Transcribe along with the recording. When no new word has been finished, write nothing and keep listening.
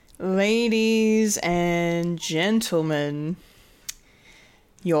Ladies and gentlemen,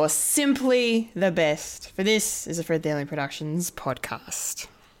 you're simply the best. For this is a Fred Daly Productions podcast.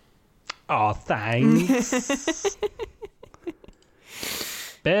 Oh, thanks.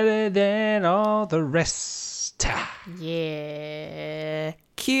 Better than all the rest. Yeah.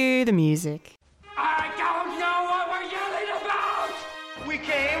 Cue the music. I don't know what we're yelling about! We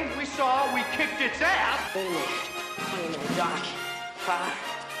came, we saw, we kicked its ass! Wait a minute. Wait a minute, Doc.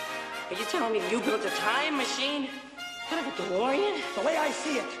 Are you telling me you built a time machine? Kind of a DeLorean? The way I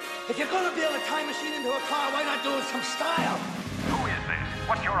see it, if you're gonna build a time machine into a car, why not do it some style? Who is this?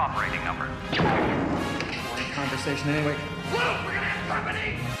 What's your operating number? Boring conversation anyway. Whoa, we're gonna have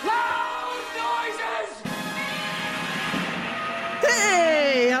company! Loud noises!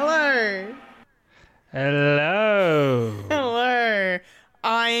 Hey, hello. Hello. Hello.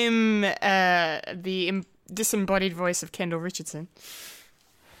 I'm the disembodied voice of Kendall Richardson.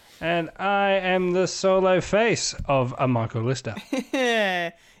 And I am the solo face of a Michael Lister.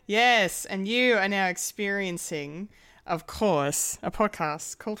 Yes, and you are now experiencing, of course, a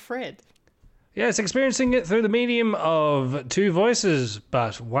podcast called Fred. Yes, experiencing it through the medium of two voices,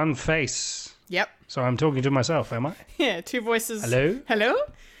 but one face. Yep. So I'm talking to myself, am I? Yeah, two voices. Hello? Hello?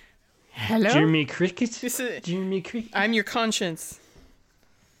 Hello? Jimmy Cricket? This is, Jimmy Cricket? I'm your conscience.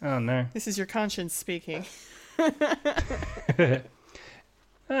 Oh, no. This is your conscience speaking.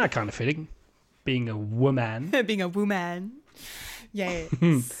 Kind of fitting. Being a woman. Being a woman. Yes.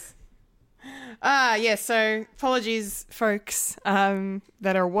 Yeah, so apologies, folks,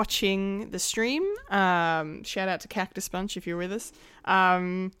 that are watching the stream. Shout out to Cactus Bunch if you're with us.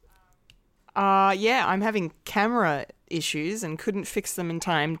 Yeah, I'm having camera issues and couldn't fix them in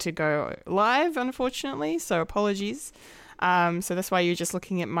time to go live, unfortunately, so apologies. So that's why you're just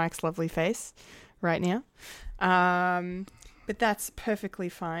looking at Mike's lovely face right now. But that's perfectly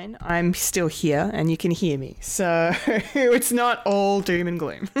fine. I'm still here and you can hear me. So it's not all doom and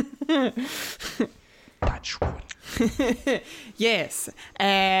gloom. Touch wood. Yes.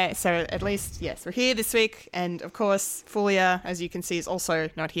 So at least, yes, we're here this week. And of course, Fulia, as you can see, is also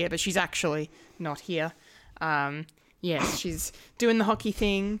not here, but she's actually not here. Yes, she's doing the hockey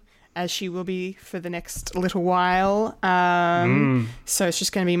thing, as she will be for the next little while. So it's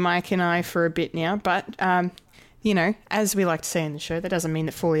just going to be Mike and I for a bit now. But, you know, as we like to say in the show, that doesn't mean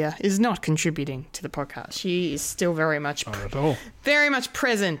that Fulia is not contributing to the podcast. She is still very much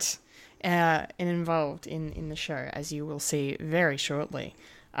present and involved in the show, as you will see very shortly.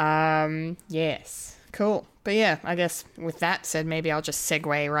 Yes, cool. But yeah, I guess with that said, maybe I'll just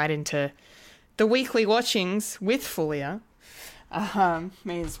segue right into the weekly watchings with Fulia.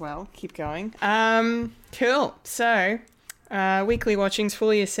 May as well keep going. Cool. So, weekly watchings,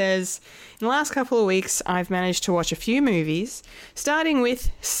 Fulia says, in the last couple of weeks, I've managed to watch a few movies, starting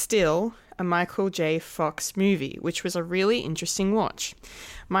with Still, a Michael J. Fox movie, which was a really interesting watch.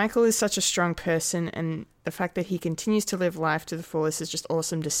 Michael is such a strong person, and the fact that he continues to live life to the fullest is just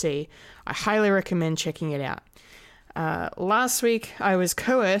awesome to see. I highly recommend checking it out. Last week, I was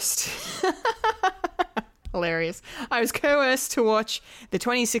coerced... Hilarious. I was coerced to watch the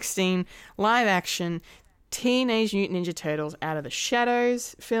 2016 live-action Teenage Mutant Ninja Turtles Out of the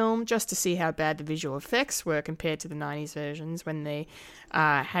Shadows film just to see how bad the visual effects were compared to the 90s versions when they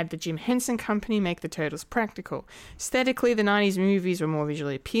had the Jim Henson Company make the Turtles practical. Aesthetically, the 90s movies were more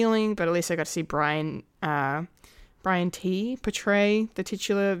visually appealing, but at least I got to see Brian T. portray the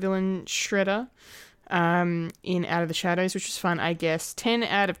titular villain Shredder in Out of the Shadows, which was fun, I guess. 10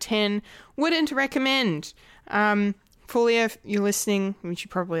 out of 10. Wouldn't recommend. Fulia, if you're listening, which you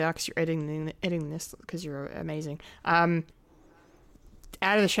probably are because you're editing this because you're amazing. Out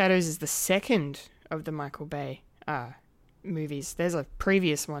of the Shadows is the second of the Michael Bay movies. There's a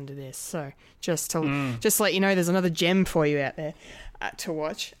previous one to this, so just to let you know, there's another gem for you out there to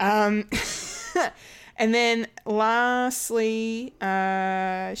watch. And then lastly,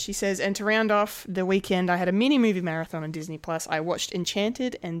 she says, and to round off the weekend, I had a mini movie marathon on Disney Plus. I watched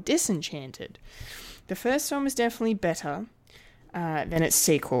Enchanted and Disenchanted. The first one was definitely better than its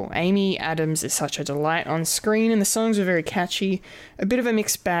sequel. Amy Adams is such a delight on screen, and the songs were very catchy. A bit of a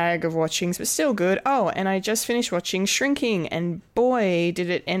mixed bag of watchings, but still good. Oh, and I just finished watching Shrinking, and boy, did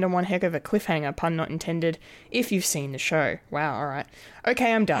it end on one heck of a cliffhanger, pun not intended, if you've seen the show. Wow, all right.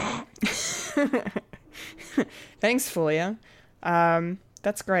 Okay, I'm done. Thanks, Fulia.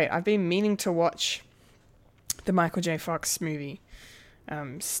 That's great. I've been meaning to watch the Michael J. Fox movie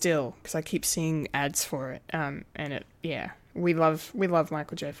still, because I keep seeing ads for it. And it, yeah, we love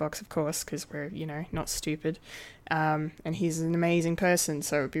Michael J. Fox, of course, because we're, you know, not stupid. And he's an amazing person,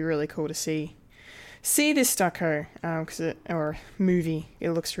 so it'd be really cool to see see this doco, or movie.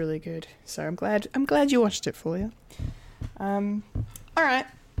 It looks really good. So I'm glad you watched it, Fulia. All right,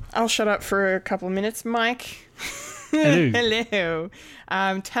 I'll shut up for a couple of minutes. Mike, Hello.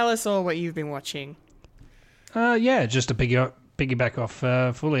 Tell us all what you've been watching. Just to piggyback off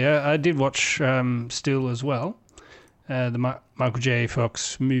Fulia, I did watch Still as well, the Michael J.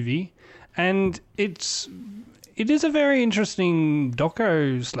 Fox movie, and it is a very interesting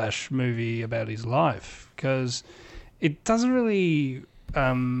doco / movie about his life, because it doesn't really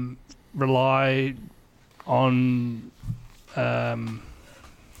rely on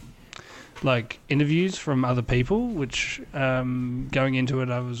like interviews from other people, which going into it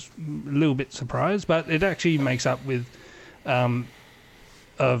I was a little bit surprised, but it actually makes up with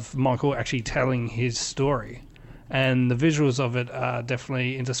of Michael actually telling his story, and the visuals of it are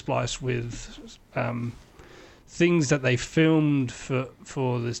definitely interspliced with things that they filmed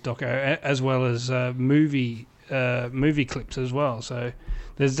for this doco, as well as movie clips as well. So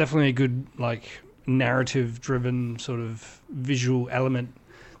there's definitely a good like narrative driven sort of visual element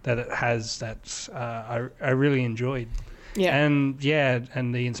that it has that I really enjoyed. Yeah. And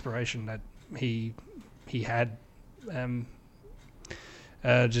the inspiration that he had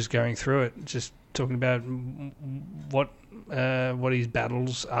just going through it, just talking about what his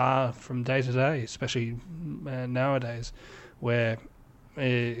battles are from day to day, especially nowadays, where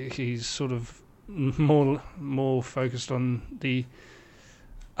he's sort of more focused on the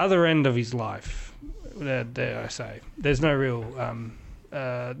other end of his life. Dare I say? There's no real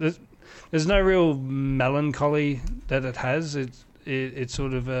there's no real melancholy that it has. It's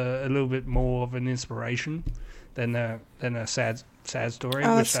sort of a little bit more of an inspiration than a sad story,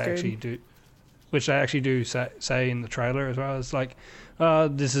 which they actually do say in the trailer as well. It's like,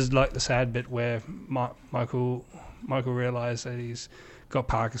 this is like the sad bit where Michael realised that he's got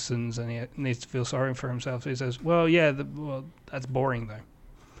Parkinson's and he needs to feel sorry for himself. So he says, well, that's boring though.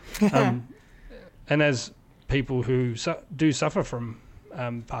 And as people who do suffer from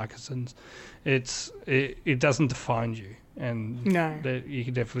Parkinson's, it doesn't define you, and you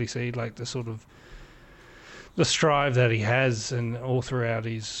can definitely see like the sort of the strive that he has, and all throughout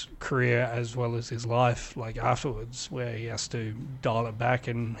his career as well as his life, like afterwards, where he has to dial it back,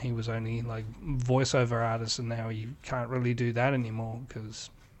 and he was only like voiceover artist, and now you can't really do that anymore because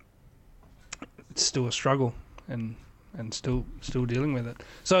it's still a struggle, and still dealing with it.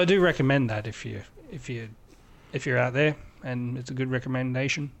 So I do recommend that if you're out there, and it's a good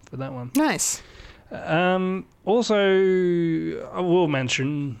recommendation for that one. Nice. Also, I will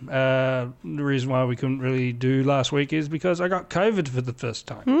mention the reason why we couldn't really do last week is because I got COVID for the first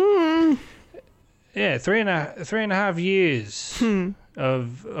time. Yeah, three and a half years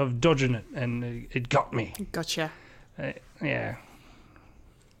of dodging it, and it got me. Gotcha. Yeah.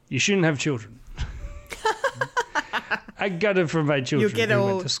 You shouldn't have children. I got it from my children. You'll get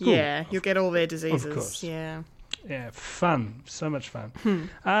went to school. Yeah, you'll get all their diseases. Of course. Yeah. Yeah, fun. So much fun.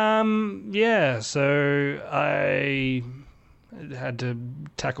 So I had to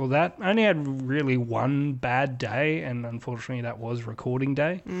tackle that. I only had really one bad day, and unfortunately that was recording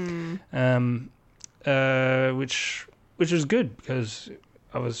day. Which was good, because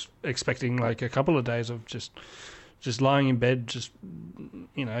I was expecting like a couple of days of just lying in bed, just,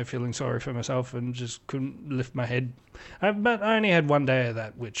 feeling sorry for myself, and just couldn't lift my head. But I only had one day of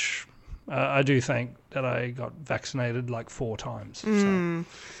that, which I do think that I got vaccinated like 4 times.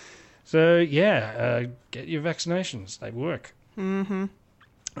 So get your vaccinations. They work. Mm-hmm.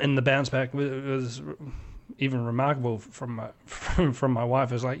 And the bounce back was even remarkable from my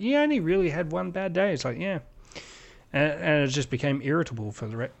wife. It was like, you only really had one bad day. It's like, yeah. And it just became irritable for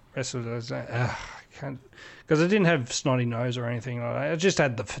the rest of it. I was like, I can't, because I didn't have snotty nose or anything like that. I just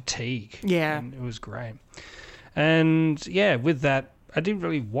had the fatigue. Yeah. And it was great. And with that, I didn't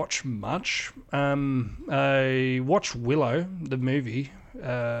really watch much. I watched Willow, the movie,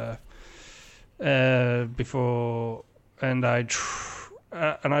 before, and I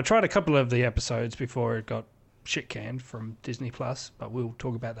tried a couple of the episodes before it got shit canned from Disney Plus, but we'll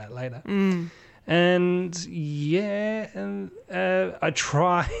talk about that later. And I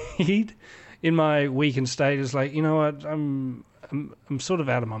tried in my weakened state. It's like, you know what, I'm sort of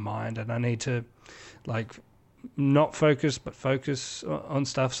out of my mind, and I need to like not focus but focus on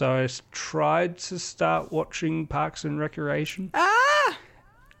stuff. So I tried to start watching Parks and Recreation.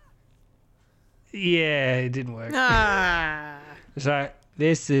 It didn't work. It's like,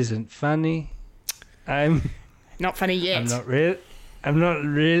 this isn't funny. I'm not funny yet. I'm not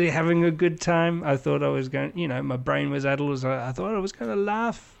really having a good time. I thought I was going, my brain was addled. I thought I was going to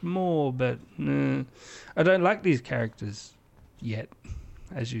laugh more, but I don't like these characters yet.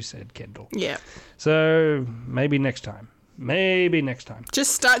 as you said, Kendall. Yeah. So maybe next time.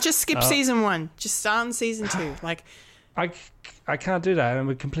 Just skip season 1. Just start on season 2. Like, I can't do that. I'm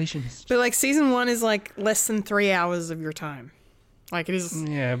a completionist. but like season 1 is like less than 3 hours of your time. Like it is.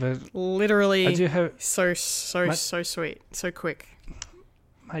 Yeah, but literally I do have so sweet, so quick.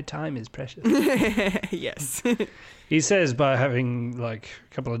 My time is precious. Yes. He says by having like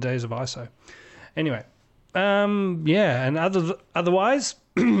a couple of days of ISO. Anyway, yeah, and otherwise,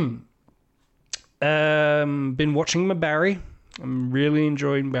 been watching my Barry. I'm really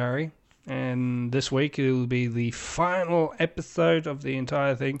enjoying Barry, and this week it will be the final episode of the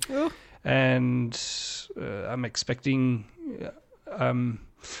entire thing. Ooh. And I'm expecting. I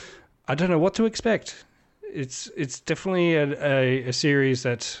don't know what to expect. It's definitely a series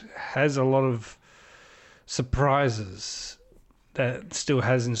that has a lot of surprises that still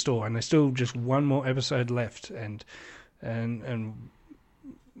has in store, and there's still just one more episode left, and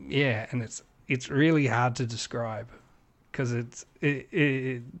yeah, and it's really hard to describe because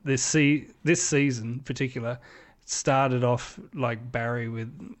this season in particular started off like Barry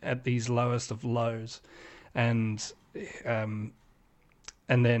at these lowest of lows, and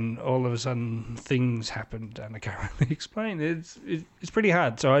then all of a sudden things happened, and I can't really explain it. It's pretty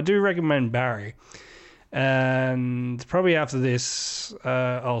hard. So I do recommend Barry. And probably after this,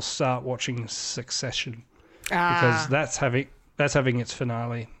 I'll start watching Succession because that's having its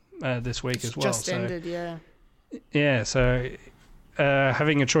finale this week as well. Just ended, yeah. Yeah, so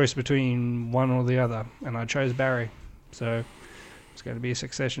having a choice between one or the other, and I chose Barry, so it's going to be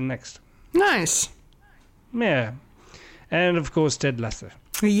Succession next. Nice. Yeah, and of course Ted Lasso.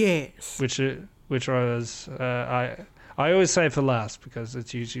 Yes. Which was I always say for last because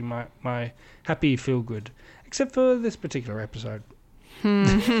it's usually my happy feel good, except for this particular episode.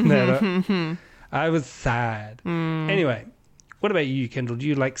 I was sad. Anyway, what about you, Kendall? Do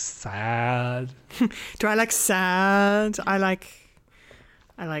you like sad? Do I like sad? I like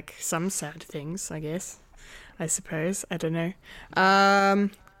some sad things, I guess. I suppose. I don't know.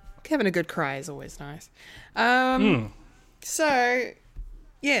 Having a good cry is always nice. So,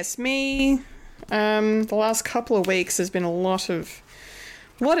 yes, me. The last couple of weeks there's been a lot of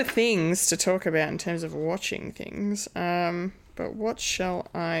things to talk about in terms of watching things. But what shall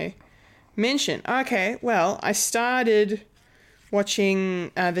I mention? Okay, well, I started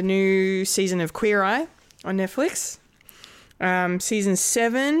watching the new season of Queer Eye on Netflix. Season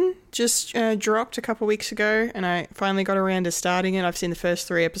 7 just dropped a couple of weeks ago, and I finally got around to starting it. I've seen the first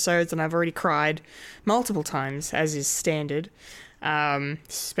 3 episodes, and I've already cried multiple times, as is standard.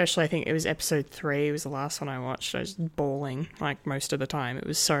 Especially I think it was episode 3. It was the last one I watched. I was bawling like most of the time. It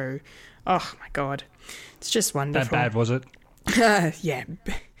was so, oh my God, it's just wonderful. That bad, was it? Yeah,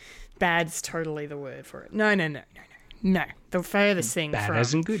 bad's totally the word for it. No. The furthest thing bad from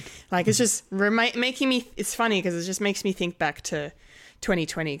isn't good. Like it's just making me. It's funny because it just makes me think back to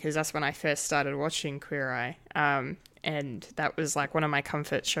 2020 because that's when I first started watching Queer Eye. And that was like one of my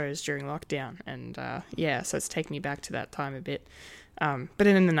comfort shows during lockdown. And yeah, so it's taken me back to that time a bit. But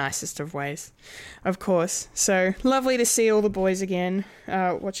in the nicest of ways, of course. So lovely to see all the boys again,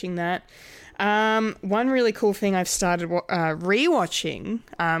 watching that. One really cool thing I've started rewatching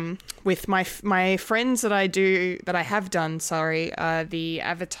with my friends that I have done, the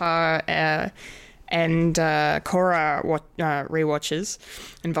Avatar and Korra rewatches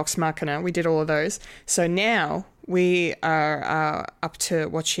and Vox Machina. We did all of those. So now we are up to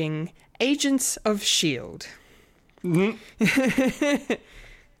watching Agents of S.H.I.E.L.D. Mm-hmm.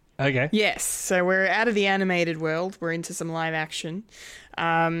 Okay. Yes, so we're out of the animated world. We're into some live action.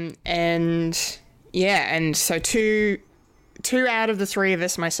 And so two out of the 3 of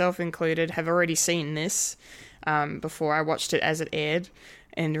us, myself included, have already seen this before. I watched it as it aired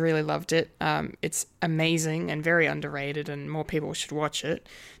and really loved it. It's amazing and very underrated, and more people should watch it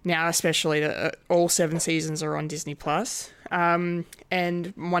now, especially that all 7 seasons are on Disney Plus. And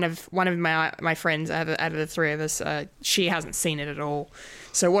one of my friends out of the 3 of us, she hasn't seen it at all.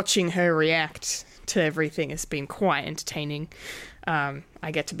 So watching her react to everything has been quite entertaining.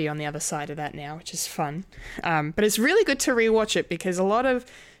 I get to be on the other side of that now, which is fun. But it's really good to rewatch it because a lot of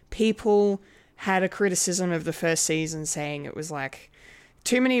people had a criticism of the first season saying it was like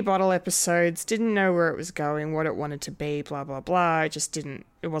too many bottle episodes, didn't know where it was going, what it wanted to be, blah, blah, blah. It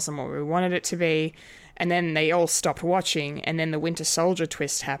wasn't what we wanted it to be. And then they all stopped watching, and then the Winter Soldier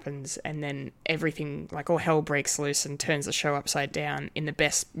twist happens, and then everything, like all hell breaks loose and turns the show upside down in the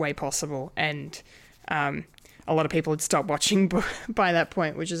best way possible. And a lot of people had stopped watching by that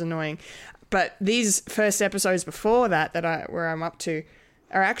point, which is annoying. But these first episodes before that where I'm up to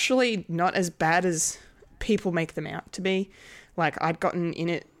are actually not as bad as people make them out to be. Like, I'd gotten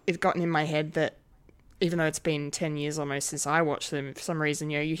in my head that even though it's been 10 years almost since I watched them, for some reason,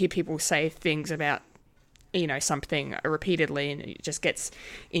 you hear people say things about, something repeatedly, and it just gets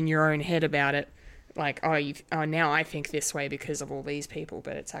in your own head about it. Like, now I think this way because of all these people,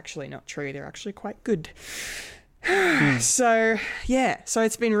 but it's actually not true. They're actually quite good. So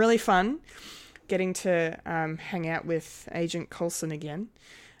it's been really fun getting to hang out with Agent Coulson again.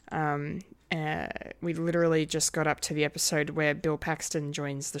 We literally just got up to the episode where Bill Paxton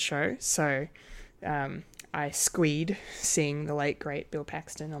joins the show, so I squeed seeing the late great Bill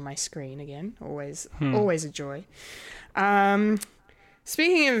Paxton on my screen again. Always a joy.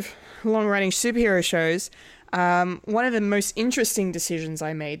 Speaking of long-running superhero shows, one of the most interesting decisions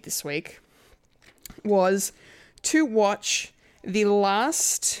I made this week was to watch the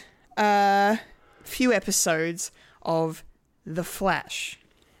last few episodes of The Flash.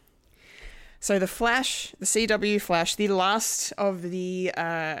 So The Flash, the CW Flash, the last of the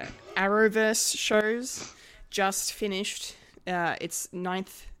Arrowverse shows, just finished its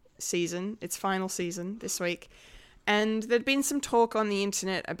 9th season, its final season this week. And there'd been some talk on the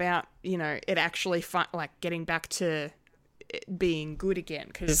internet about, it actually getting back to it being good again.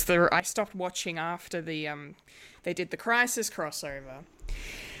 Because I stopped watching after they did the Crisis crossover.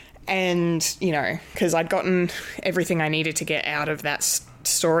 And, because I'd gotten everything I needed to get out of that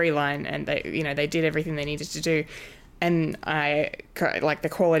storyline, and they did everything they needed to do. And the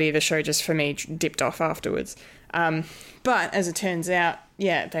quality of the show just for me dipped off afterwards. But as it turns out,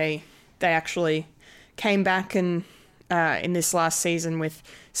 they actually came back and in this last season with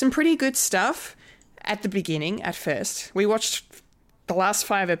some pretty good stuff at the beginning. At first, we watched the last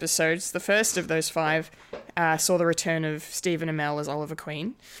 5 episodes. The first of those 5 saw the return of Stephen Amell as Oliver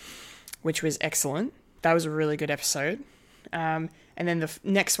Queen, which was excellent. That was a really good episode. And then the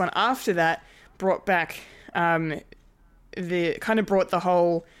next one after that brought back brought the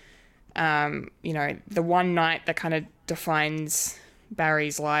whole the one night that kind of defines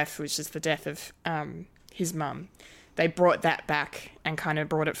Barry's life, which is the death of his mum. They brought that back and kind of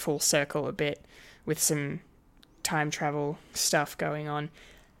brought it full circle a bit with some time travel stuff going on.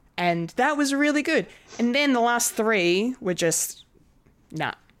 And that was really good. And then the last 3 were just,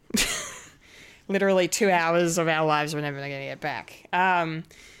 nah. Literally 2 hours of our lives we're never going to get back.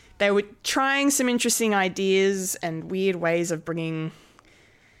 They were trying some interesting ideas and weird ways of bringing...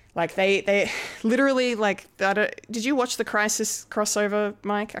 they literally, did you watch the Crisis crossover,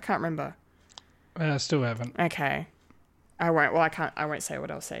 Mike? I can't remember. I still haven't. Okay. I won't say what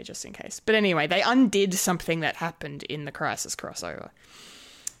I'll say just in case. But anyway, they undid something that happened in the Crisis crossover.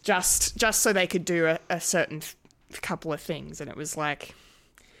 Just so they could do a certain couple of things. And it was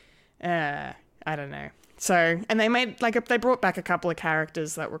I don't know. So, and they made, they brought back a couple of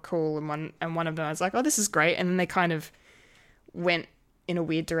characters that were cool. And one of them I was like, oh, this is great. And then they kind of went in a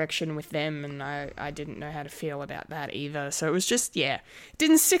weird direction with them, and I didn't know how to feel about that either. So it was just, it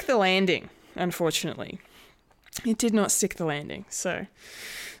didn't stick the landing, unfortunately. It did not stick the landing, so...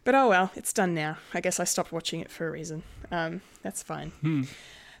 But oh well, it's done now. I guess I stopped watching it for a reason. That's fine.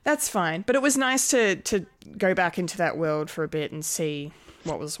 That's fine. But it was nice to go back into that world for a bit and see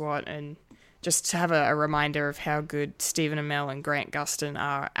what was what, and just to have a reminder of how good Stephen Amell and Grant Gustin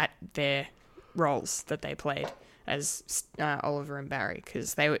are at their roles that they played as Oliver and Barry,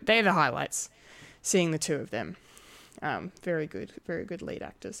 because they're the highlights, seeing the two of them. Very good lead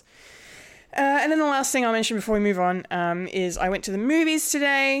actors. And then the last thing I'll mention before we move on is I went to the movies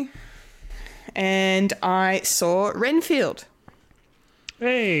today and I saw Renfield.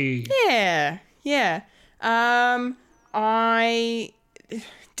 Hey! Yeah. I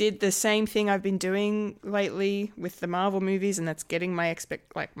did the same thing I've been doing lately with the Marvel movies, and that's getting my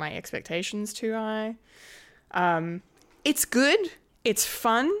expectations too high. It's good. It's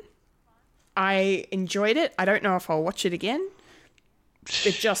fun. I enjoyed it. I don't know if I'll watch it again.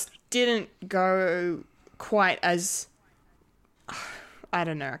 It just didn't go quite as... I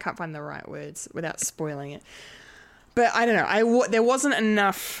don't know. I can't find the right words without spoiling it. But I don't know. There wasn't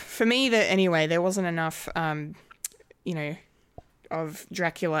enough... For me, there wasn't enough, of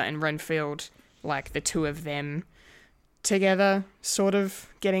Dracula and Renfield, the two of them together, sort of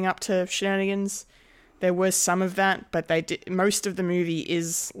getting up to shenanigans. There was some of that, but most of the movie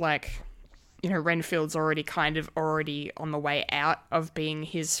is Renfield's already on the way out of being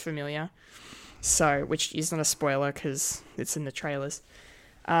his familiar. So, which is not a spoiler because it's in the trailers.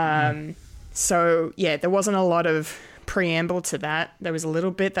 So, there wasn't a lot of preamble to that. There was a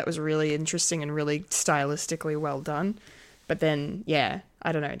little bit that was really interesting and really stylistically well done. But then,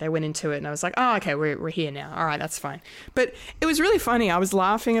 I don't know, they went into it and I was like, oh, okay, we're here now. All right, that's fine. But it was really funny. I was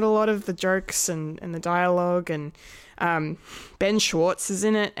laughing at a lot of the jokes and the dialogue, and Ben Schwartz is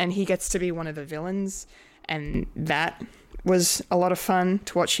in it and he gets to be one of the villains, and that was a lot of fun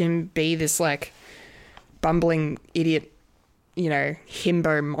to watch him be this like bumbling idiot, you know,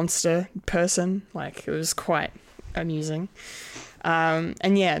 himbo monster person. Like, it was quite amusing.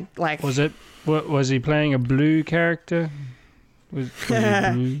 And yeah, like... Was he playing a blue character? Was he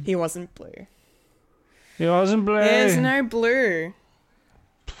blue? He wasn't blue. He wasn't blue. There's no blue.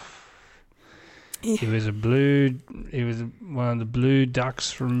 He was a blue. He was one of the blue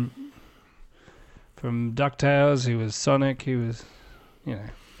ducks from DuckTales. He was Sonic. He was, you know,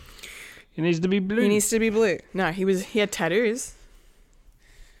 he needs to be blue. He needs to be blue. No, he had tattoos.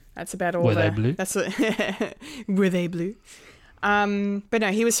 That's about all. Were they blue? That's what, were they blue? But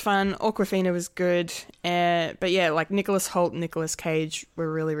no, he was fun. Awkwafina was good. But yeah, like Nicholas Hoult and Nicolas Cage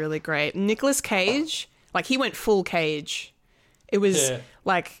were really, really great. Nicolas Cage, like, he went full Cage. It was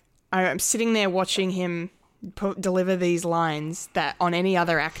like, I'm sitting there watching him deliver these lines that on any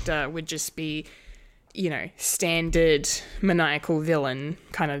other actor would just be, you know, standard maniacal villain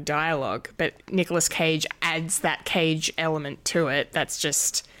kind of dialogue. But Nicolas Cage adds that Cage element to it. That's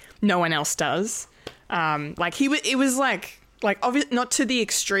just no one else does. Like, it was like not to the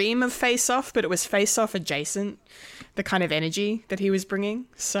extreme of Face Off, but it was Face Off adjacent, the kind of energy that he was bringing.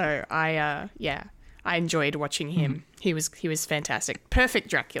 So I enjoyed watching him. He was fantastic. Perfect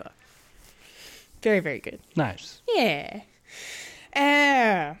Dracula. Very, very good. Nice. Yeah.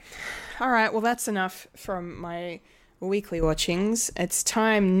 All right, well, that's enough from my weekly watchings. It's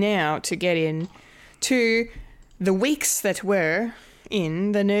time now to get in to the weeks that were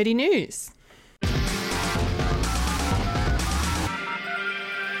in the nerdy news.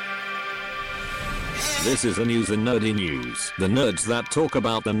 This is the news in nerdy news. The nerds that talk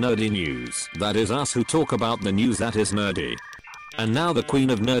about the nerdy news. That is us who talk about the news that is nerdy. And now the queen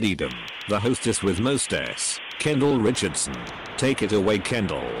of nerdydom, the hostess with mostest, Kendall Richardson. Take it away,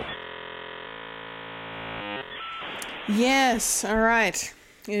 Kendall. Yes, all right.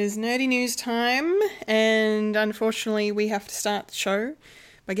 It is nerdy news time, and unfortunately we have to start the show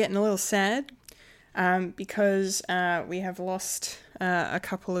by getting a little sad because we have lost a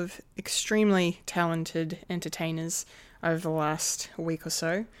couple of extremely talented entertainers over the last week or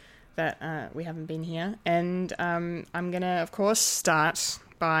so that we haven't been here. And I'm going to, of course, start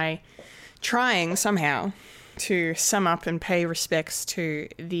by trying somehow to sum up and pay respects to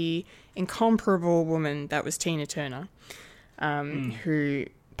the incomparable woman that was Tina Turner, who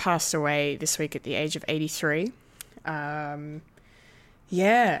passed away this week at the age of 83.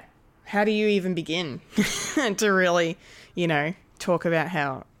 Yeah, how do you even begin to really, you know, talk about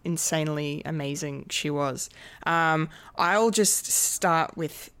how insanely amazing she was? I'll just start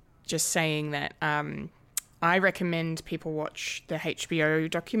with just saying that I recommend people watch the HBO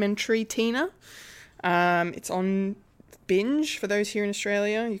documentary Tina. It's on Binge for those here in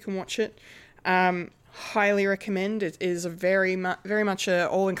Australia. You can watch it. Highly recommend. It is a very much a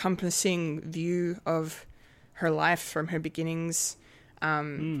all-encompassing view of her life from her beginnings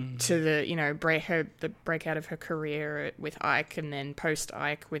to the, you know, the breakout of her career with Ike, and then post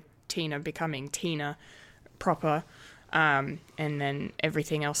Ike with Tina becoming Tina proper, and then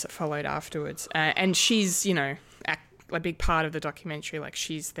everything else that followed afterwards. And she's, you know, a big part of the documentary. Like,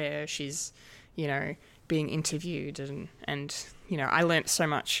 she's there, she's, you know, being interviewed, and you know, I learnt so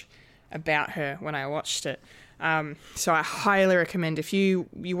much about her when I watched it. So I highly recommend, if you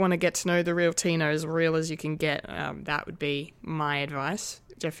want to get to know the real Tina, as real as you can get, that would be my advice.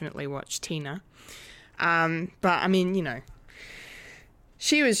 Definitely watch Tina. But I mean, you know,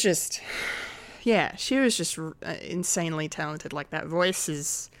 she was just insanely talented. Like, that voice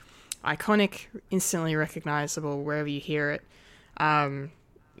is iconic, instantly recognizable wherever you hear it.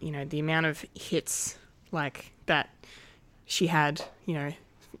 You know, the amount of hits like that she had, you know,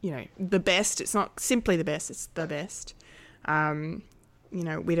 the best. It's not simply the best, it's the best. You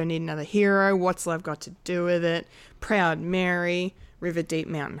know, We Don't Need Another Hero, What's Love Got to Do With It, Proud Mary, River Deep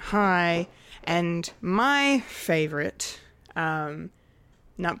Mountain High, and my favorite,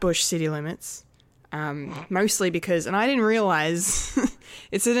 Nutbush City Limits. Mostly because, and I didn't realize,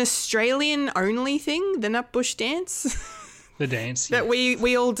 it's an Australian only thing, the Nutbush dance. The dance that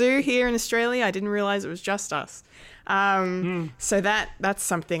we all do here in Australia. I didn't realize it was just us. So that's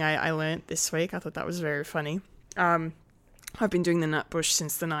something I learnt this week. I thought that was very funny. I've been doing the Nutbush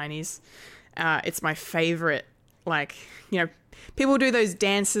since the 90s. It's my favorite. Like, you know, people do those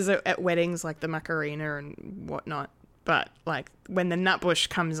dances at weddings, like the Macarena and whatnot. But like, when the Nutbush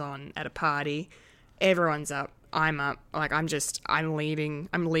comes on at a party, everyone's up. I'm leading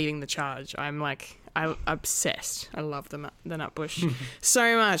the charge. I'm obsessed. I love the Nutbush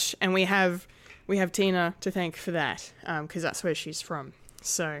so much, and we have Tina to thank for that, because that's where she's from.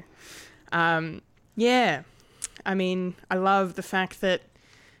 So, yeah, I mean, I love the fact that,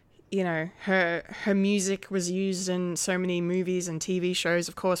 you know, her music was used in so many movies and TV shows.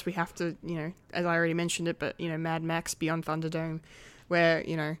 Of course, we have to, you know, as I already mentioned it, but, you know, Mad Max Beyond Thunderdome, where,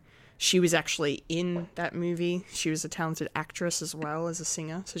 you know, she was actually in that movie. She was a talented actress as well as a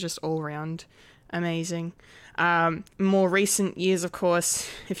singer, so just all around amazing. More recent years, of course,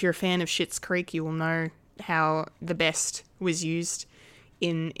 if you're a fan of Schitt's Creek, you will know how the best was used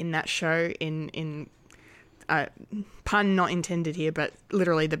in that show, in pun not intended here, but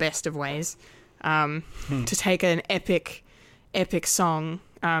literally the best of ways, to take an epic song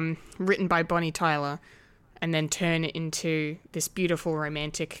written by Bonnie Tyler and then turn it into this beautiful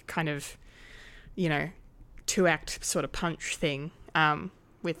romantic kind of, you know, 2-act sort of punch thing,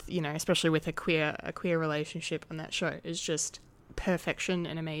 with, you know, especially with a queer relationship on that show, is just perfection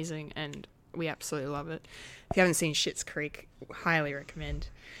and amazing, and we absolutely love it. If you haven't seen Schitt's Creek, highly recommend.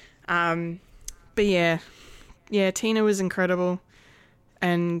 But yeah, Tina was incredible,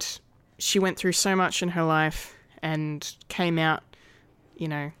 and she went through so much in her life and came out, you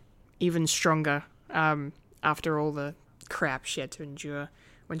know, even stronger after all the crap she had to endure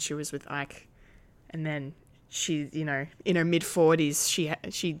when she was with Ike. And then she, you know, in her mid-40s,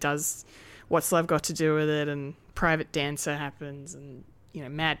 she does What's Love Got to Do with It, and Private Dancer happens, and, you know,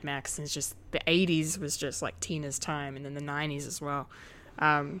 Mad Max, and it's just, the 80s was just like Tina's time, and then the 90s as well.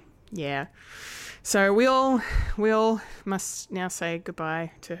 Yeah. So we all must now say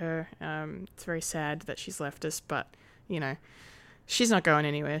goodbye to her. It's very sad that she's left us, but, you know, she's not going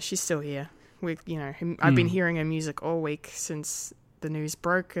anywhere. She's still here. I've been hearing her music all week since the news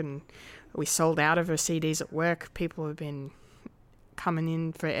broke, and we sold out of her CDs at work. People have been coming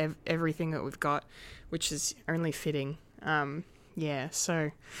in for everything that we've got, which is only fitting. Yeah, so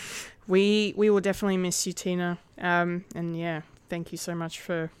we will definitely miss you, Tina. And yeah, thank you so much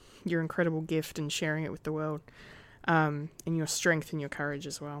for your incredible gift and sharing it with the world, and your strength and your courage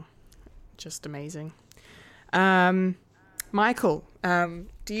as well. Just amazing. Michael,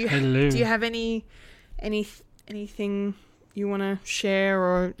 do you have anything you want to share,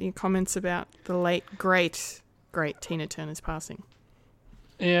 or any comments about the late great Tina Turner's passing?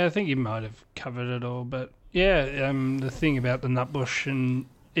 Yeah, I think you might have covered it all, but yeah, the thing about the Nutbush and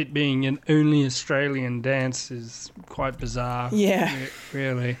it being an only Australian dance is quite bizarre. Yeah,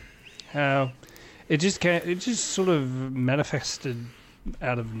 really. How it just sort of manifested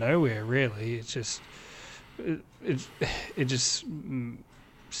out of nowhere. Really, it's just it just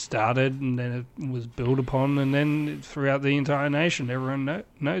started, and then it was built upon, and then throughout the entire nation, everyone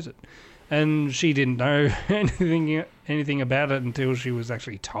knows it. And she didn't know anything about it until she was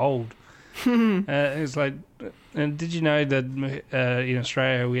actually told. It's like, and did you know that in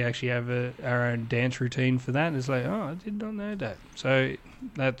Australia we actually have our own dance routine for that? And it's like, oh, I did not know that. So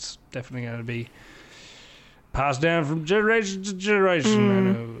that's definitely going to be passed down from generation to generation,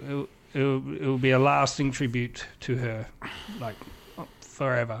 and it will be a lasting tribute to her, like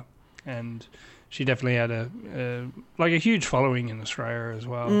forever. And she definitely had a huge following in Australia as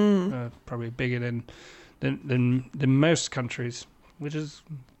well, probably bigger than most countries, which is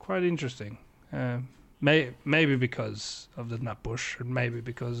quite interesting. Maybe because of the Nutbush, and maybe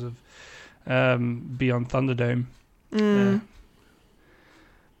because of Beyond Thunderdome.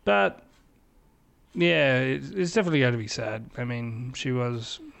 But yeah, it's definitely going to be sad. I mean, she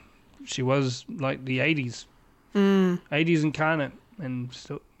was like the 80s, 80s incarnate, and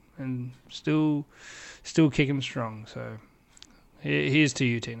still kicking strong. So here's to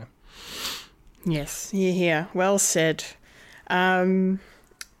you, Tina. Yes, here. Well said. And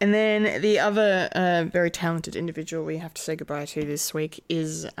then the other very talented individual we have to say goodbye to this week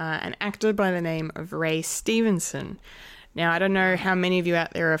is an actor by the name of Ray Stevenson. Now, I don't know how many of you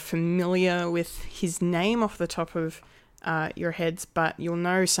out there are familiar with his name off the top of your heads, but you'll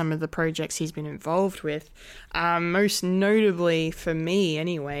know some of the projects he's been involved with. Most notably, for me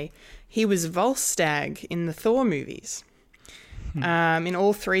anyway, he was Volstagg in the Thor movies. In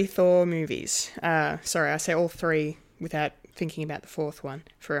all 3 Thor movies. Sorry, I say all 3 without thinking about the 4th one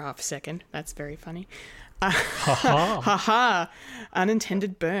for half a second. That's very funny. Ha-ha.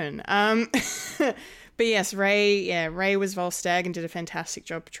 Unintended burn. But yes, Ray was Volstagg and did a fantastic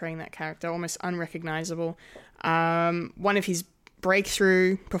job portraying that character, almost unrecognizable. One of his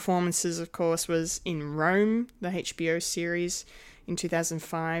breakthrough performances, of course, was in Rome, the HBO series in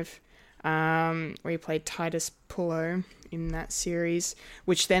 2005, where he played Titus Pullo in that series,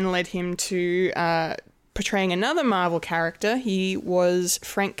 which then led him to portraying another Marvel character. He was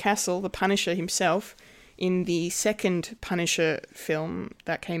Frank Castle, the Punisher himself, in the second Punisher film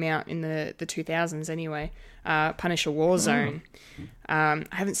that came out in the 2000s anyway, Punisher Warzone. I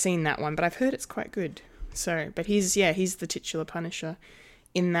haven't seen that one, but I've heard it's quite good. So, but he's the titular Punisher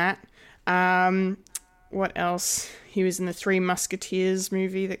in that. What else? He was in the Three Musketeers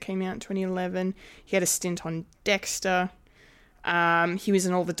movie that came out in 2011. He had a stint on Dexter. He was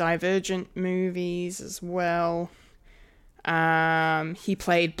in all the Divergent movies as well. He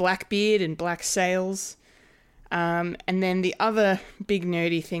played Blackbeard in Black Sails. And then the other big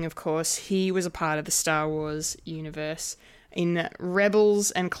nerdy thing, of course, he was a part of the Star Wars universe. In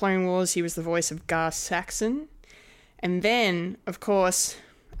Rebels and Clone Wars, he was the voice of Gar Saxon. And then, of course,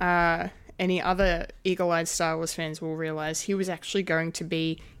 any other eagle-eyed Star Wars fans will realise he is going to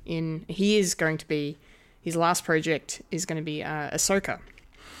be, his last project is going to be Ahsoka.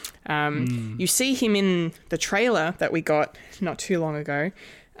 You see him in the trailer that we got not too long ago,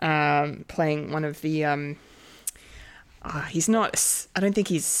 playing one of the... I don't think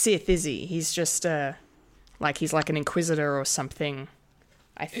he's Sith, is he? He's just... he's like an Inquisitor or something.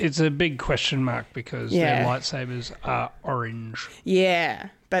 It's a big question mark because their lightsabers are orange. Yeah,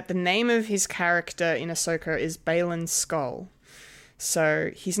 but the name of his character in Ahsoka is Baylan Skoll.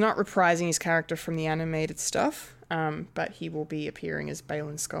 So he's not reprising his character from the animated stuff, but he will be appearing as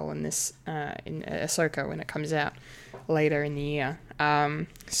Baylan Skoll in this in Ahsoka when it comes out later in the year.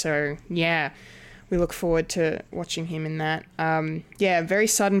 We look forward to watching him in that. Very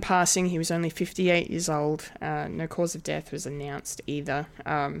sudden passing. He was only 58 years old. No cause of death was announced either.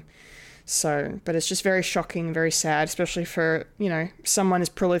 But it's just very shocking, very sad, especially for, someone as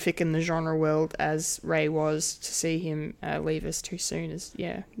prolific in the genre world as Ray was, to see him leave us too soon is,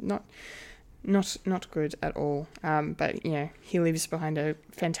 not good at all. But he leaves behind a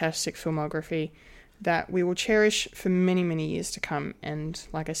fantastic filmography that we will cherish for many, many years to come. And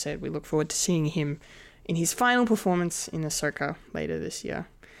like I said, we look forward to seeing him in his final performance in Ahsoka later this year.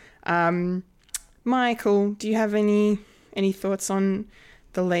 Michael, do you have any thoughts on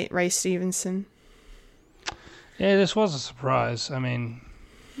the late Ray Stevenson? Yeah, this was a surprise. I mean,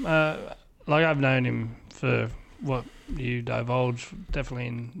 I've known him for what you divulged, definitely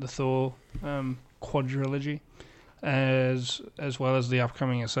in the Thor quadrilogy, as well as the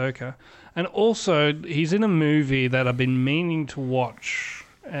upcoming Ahsoka. And also, he's in a movie that I've been meaning to watch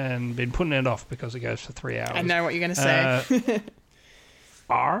and been putting it off because it goes for 3 hours. I know what you're going to say.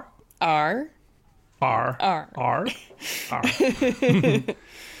 R.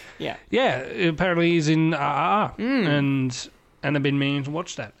 Yeah. Yeah, apparently he's in RR. And I've been meaning to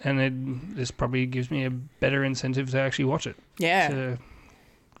watch that. And this probably gives me a better incentive to actually watch it. Yeah.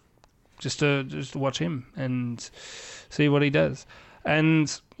 Just to watch him and see what he does.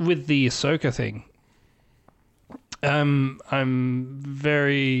 And with the Ahsoka thing, I'm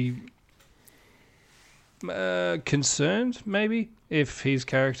very concerned, maybe, if his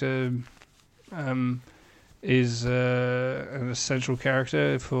character is an essential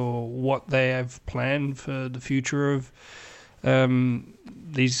character for what they have planned for the future of the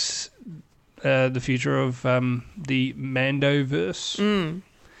future of the Mandoverse.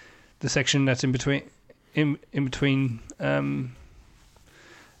 The section that's in between 6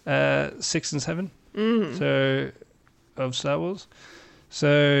 and 7, so of Star Wars.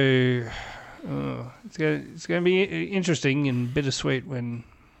 So it's going to be interesting and bittersweet when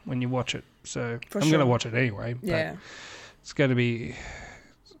you watch it. So I'm going to watch it anyway. But it's going to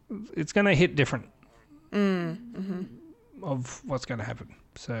hit different of what's going to happen.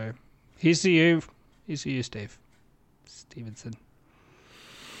 So here's to you, Steve Stevenson.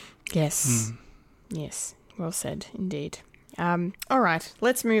 Yes. Yes. Well said, indeed. All right,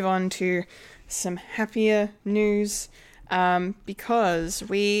 let's move on to some happier news, because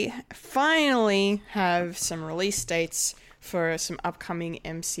we finally have some release dates for some upcoming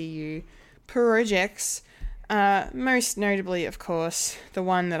MCU projects. Most notably, of course, the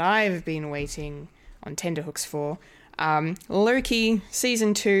one that I've been waiting on tenterhooks for. Loki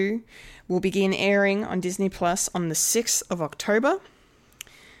Season 2 will begin airing on Disney Plus on the 6th of October.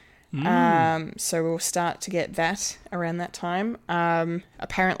 So we'll start to get that around that time.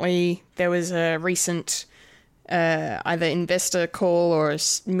 Apparently there was a recent either investor call or a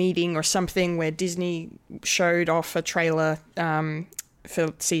meeting or something where Disney showed off a trailer for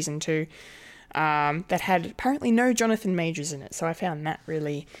Season 2 that had apparently no Jonathan Majors in it. So I found that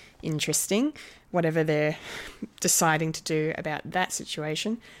really interesting, whatever they're deciding to do about that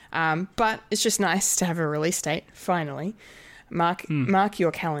situation. But it's just nice to have a release date, finally. Mark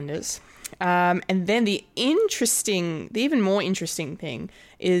your calendars. And then the even more interesting thing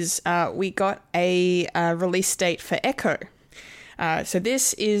is we got a release date for Echo. So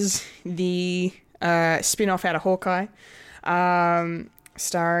this is the spin-off out of Hawkeye,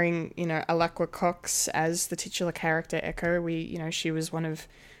 starring, Alaqua Cox as the titular character Echo. She was one of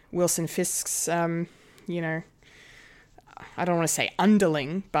Wilson Fisk's, I don't want to say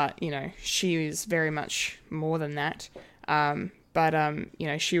underling, but, she is very much more than that.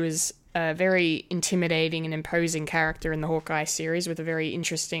 She was a very intimidating and imposing character in the Hawkeye series with a very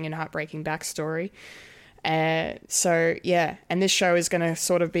interesting and heartbreaking backstory. And this show is going to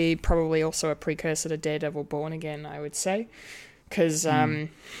sort of be probably also a precursor to Daredevil Born Again, I would say, because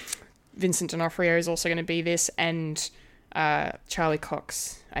Vincent D'Onofrio is also going to be this, and Charlie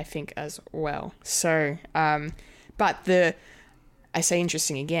Cox, I think, as well. So, I say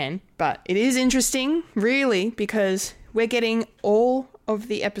interesting again, but it is interesting, really, because we're getting all of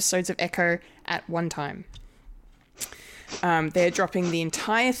the episodes of Echo at one time. They're dropping the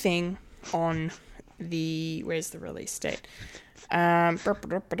entire thing on where's the release date?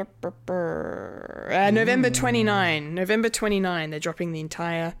 November 29. November 29, they're dropping the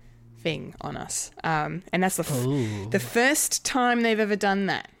entire thing on us. And that's the first time they've ever done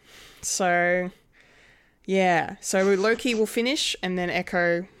that. So, yeah. So Loki will finish, and then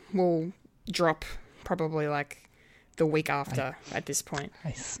Echo will drop probably like the week after at this point.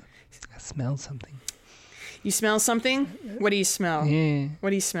 I smell something. You smell something? What do you smell? Yeah. What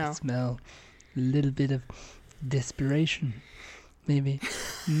do you smell? I smell a little bit of desperation, maybe.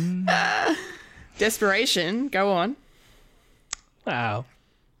 Desperation? Go on. Wow.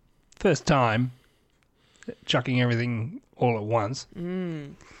 First time chucking everything all at once.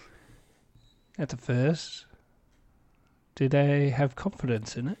 That's a first. Did they have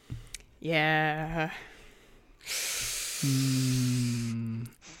confidence in it? Yeah. I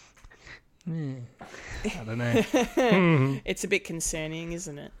don't know. It's a bit concerning,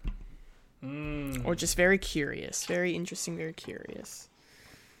 isn't it? Or just very curious. Very interesting, very curious.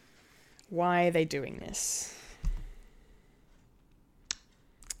 Why are they doing this?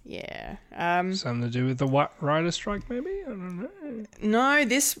 Yeah. Something to do with the writer strike, maybe? I don't know. No,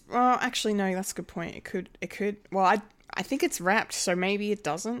 this... Well, actually, no, that's a good point. It could... Well, I think it's wrapped, so maybe it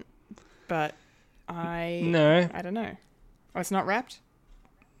doesn't. But No. I don't know. Oh, it's not wrapped?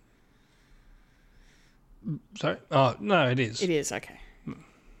 Sorry? Oh, no, it is. It is, okay.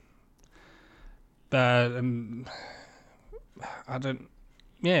 But I don't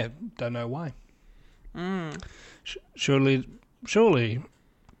know why. Surely,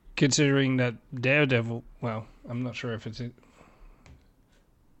 considering that Daredevil, well, I'm not sure if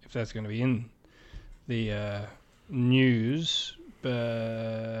that's going to be in the news,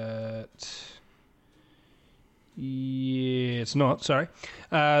 but yeah, it's not. Sorry,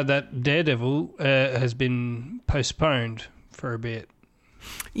 that Daredevil has been postponed for a bit.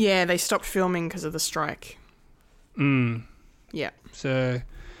 Yeah, they stopped filming because of the strike. Yeah. So,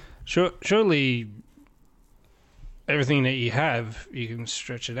 surely everything that you have, you can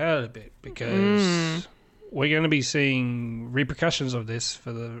stretch it out a bit, because we're going to be seeing repercussions of this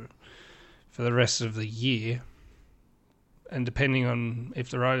for the rest of the year. And depending on if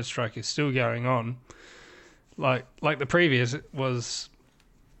the writer's strike is still going on, like the previous, it was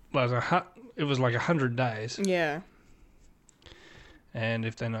like 100 days. Yeah. And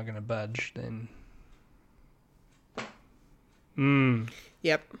if they're not going to budge, then...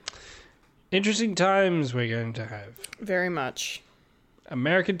 Yep. Interesting times we're going to have. Very much.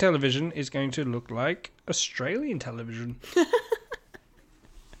 American television is going to look like Australian television.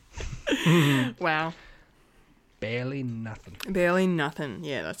 Wow. Barely nothing. Barely nothing.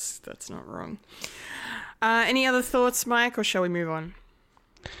 Yeah, that's not wrong. Any other thoughts, Mike, or shall we move on?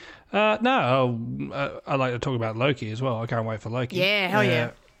 No, I'd like to talk about Loki as well. I can't wait for Loki. Yeah, hell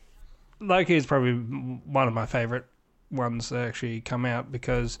yeah. Loki is probably one of my favourite ones that actually come out,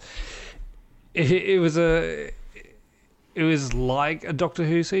 because it was like a Doctor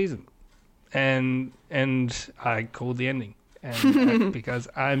Who season, and I called the ending, and because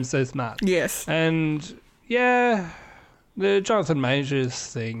I'm so smart. Yes. And yeah, the Jonathan Majors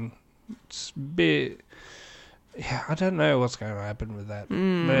thing, it's a bit... Yeah, I don't know what's going to happen with that.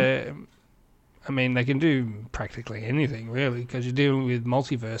 I mean, they can do practically anything, really, because you're dealing with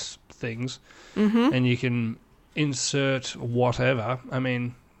multiverse things, and you can insert whatever. I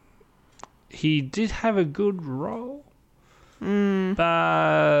mean, he did have a good role,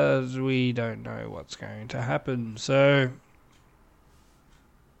 but we don't know what's going to happen. So,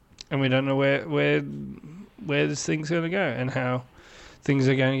 and we don't know where this thing's going to go and how things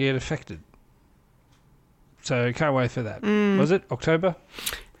are going to get affected. So can't wait for that. Was it October?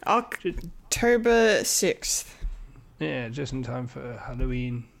 October 6th. Yeah, just in time for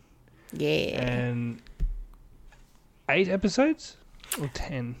Halloween. Yeah. And 8 episodes? Or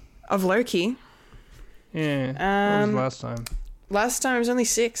 10? Of Loki? Yeah. What was last time? Last time it was only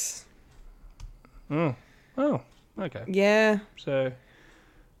 6. Oh, okay. Yeah. So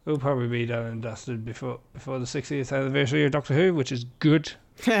it'll probably be done and dusted before the 60th anniversary of Doctor Who, which is good.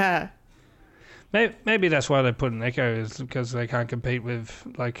 Maybe that's why they put an Echo, is because they can't compete with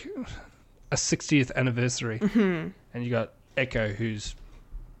like a 60th anniversary. Mm-hmm. And you got Echo, who's,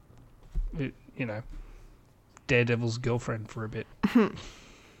 Daredevil's girlfriend for a bit.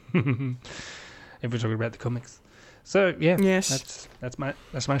 If we're talking about the comics. So yeah, yes, that's my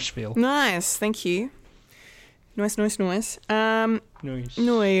spiel. Nice, thank you. Nice. Nice.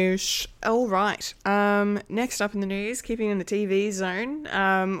 All right. Next up in the news, keeping in the TV zone,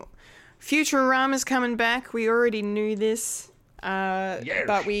 Futurama's coming back. We already knew this, yes.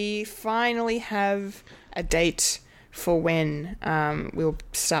 but we finally have a date for when we'll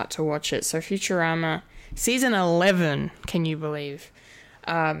start to watch it. So Futurama season 11, can you believe?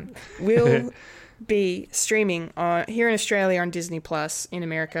 Will be streaming here in Australia on Disney Plus, in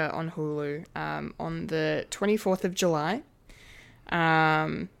America on Hulu, on the 24th of July.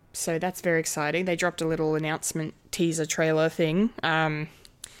 So that's very exciting. They dropped a little announcement teaser trailer thing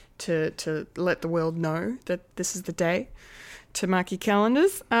to let the world know that this is the day, to mark your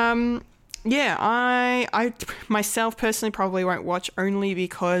calendars. Yeah, I myself personally probably won't watch, only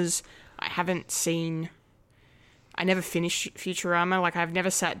because I never finished Futurama. Like, I've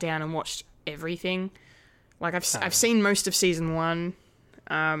never sat down and watched everything. Like, I've seen most of season 1,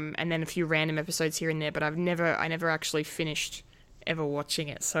 and then a few random episodes here and there, but I never actually finished ever watching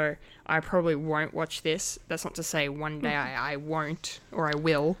it. So I probably won't watch this. That's not to say one day I won't, or I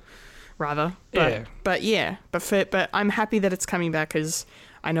will, rather. But but I'm happy that it's coming back, because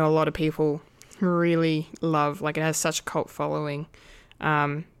I know a lot of people really love, like, it has such a cult following,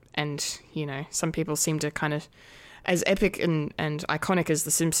 and some people seem to kind of, as epic and iconic as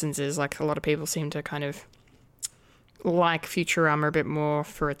The Simpsons is, like, a lot of people seem to kind of like Futurama a bit more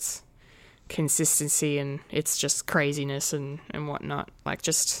for its consistency and its just craziness and whatnot. Like,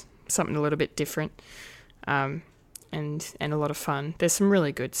 just something a little bit different, and a lot of fun. There's some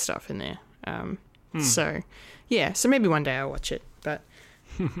really good stuff in there. So maybe one day I'll watch it. But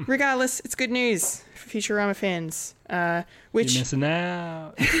regardless, it's good news for Futurama fans. Which you're missing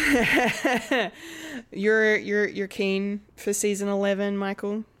out. You're keen for season 11,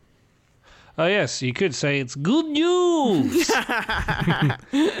 Michael? Oh yes, you could say it's good news.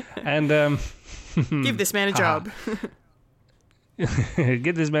 And give this man a job.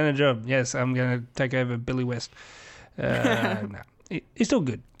 Get this man a job. Yes, I'm gonna take over Billy West. No, he's still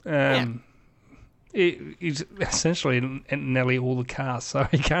good. He's essentially in nearly all the cast, so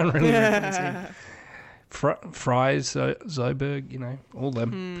he can't really replace him. Fries, Zoberg, all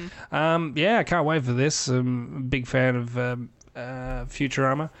them. I can't wait for this. I'm a big fan of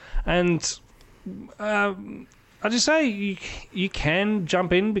Futurama, and I just say you can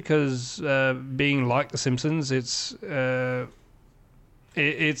jump in, because being like The Simpsons, it's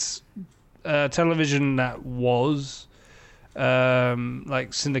television that was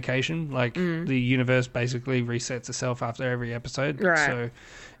like syndication, like the universe basically resets itself after every episode, right? So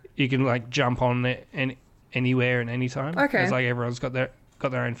you can like jump on it anywhere and anytime. Okay, it's like everyone's got their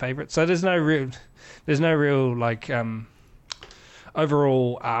own favorite. So there's no real like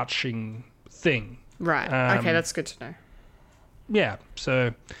overall arching thing. Right. Okay, that's good to know. Yeah,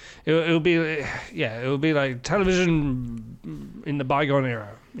 so it'll be like television in the bygone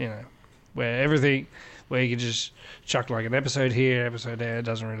era, where you can just chuck like an episode here, episode there. It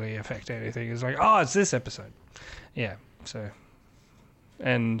doesn't really affect anything. It's like, oh, it's this episode. Yeah. So,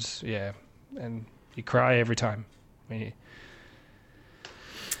 and you cry every time when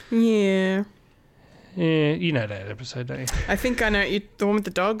Yeah, you know that episode, don't you? I think I know the one with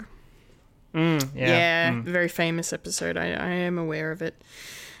the dog. Yeah. Very famous episode. I am aware of it.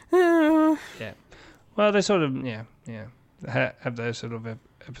 Yeah. Well, they sort of have those sort of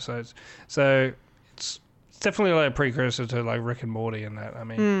episodes. So it's definitely like a precursor to like Rick and Morty and that. I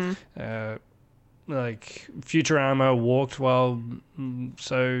mean, like Futurama walked while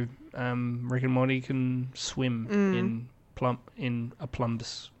Rick and Morty can swim in a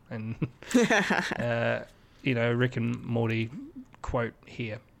plumbus, and Rick and Morty quote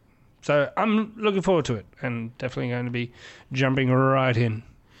here. So I'm looking forward to it, and definitely going to be jumping right in.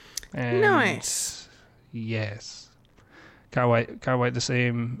 And nice. Yes. Can't wait to see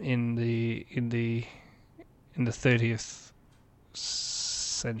him in the 30th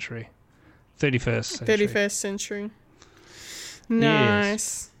century. 31st century. 31st century. Nice.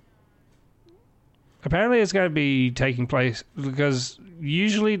 Yes. apparently it's going to be taking place because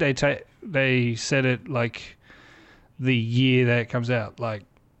usually they set it like the year that it comes out. Like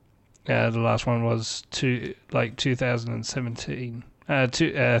the last one was 2017,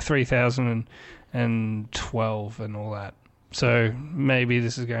 3012 and all that. So maybe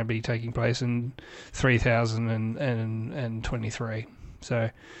this is going to be taking place in 3023. So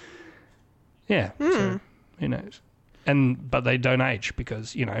yeah, so who knows? But they don't age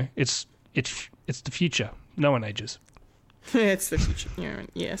because it's the future. No one ages. It's the future.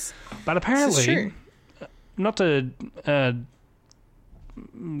 Yes. But apparently, not to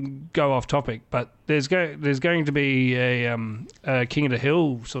go off topic, but there's going to be a King of the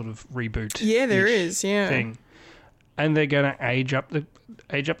Hill sort of reboot. Yeah, there is. Yeah. Thing, and they're going to age up the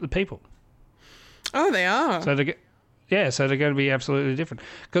people. Oh, they are. So they're going to be absolutely different.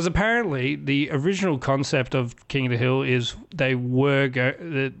 Because apparently the original concept of King of the Hill is they were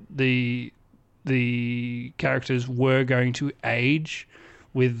the characters were going to age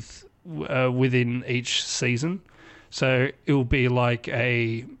within each season. So it will be like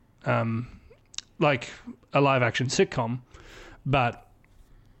a live action sitcom, but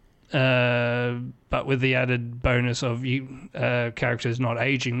with the added bonus of characters not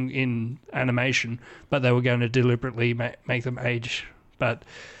aging in animation, but they were going to deliberately make them age. But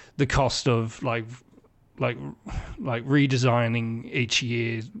the cost of like redesigning each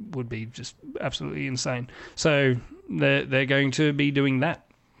year would be just absolutely insane. So they're going to be doing that.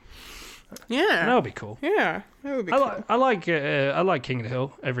 Yeah, that'll be cool. Yeah, that would be cool. I like King of the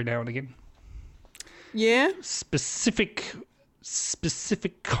Hill every now and again. Yeah, specific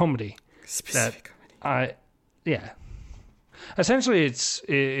comedy. Essentially,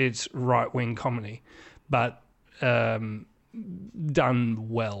 it's right wing comedy, but done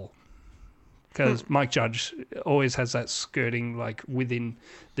well. Because Mike Judge always has that skirting like within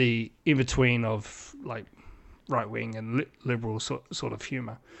the in between of like right wing and liberal sort of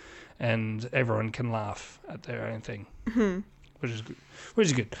humor, and everyone can laugh at their own thing, which is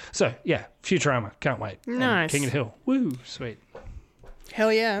good. So yeah, Futurama, can't wait. Nice. King of the Hill, woo, sweet.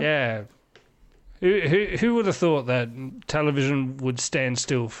 Hell yeah. Yeah. Who would have thought that television would stand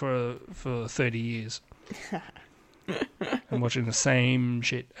still for 30 years? And watching the same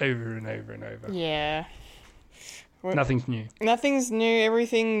shit over and over and over. Yeah. Nothing's new. Nothing's new.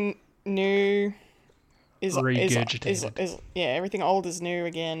 Everything new is regurgitated. Everything old is new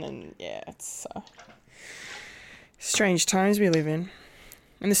again, and yeah, it's strange times we live in.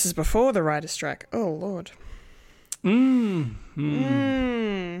 And this is before the writer's strike. Oh Lord. And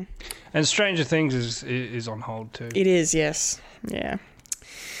Stranger Things is on hold too. It is, yes. Yeah.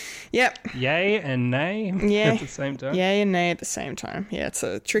 Yep. Yay and nay at the same time. Yay and nay at the same time. Yeah, it's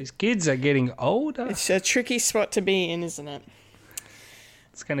a trick. These kids are getting older. It's a tricky spot to be in, isn't it?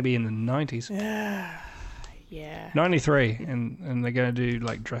 It's going to be in the 90s. Yeah. 93, and they're going to do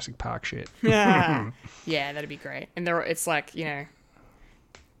like Jurassic Park shit. Yeah, that'd be great. And it's like,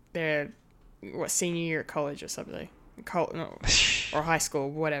 they're senior year at college or something, or high school,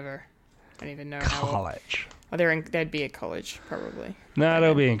 whatever. I don't even know college. They'd be at college probably. No,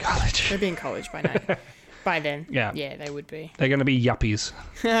 they'll be in college. They'll be in college by now. By then. Yeah, they would be. They're going to be yuppies.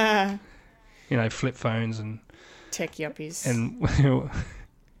 Flip phones and tech yuppies. And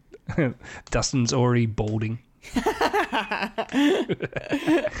Dustin's already balding.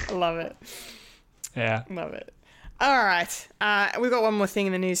 Love it. Yeah, love it. All right, we've got one more thing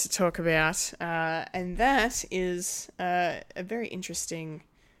in the news to talk about, and that is a very interesting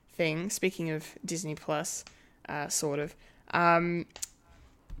thing. Speaking of Disney Plus, sort of,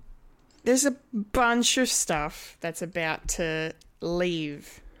 there's a bunch of stuff that's about to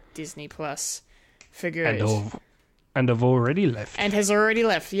leave Disney Plus for good. And have already left. And has already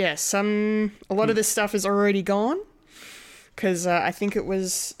left, yes. A lot of this stuff is already gone, because I think it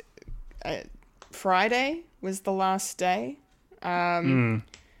was Friday was the last day to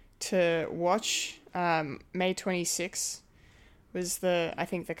watch. May 26th was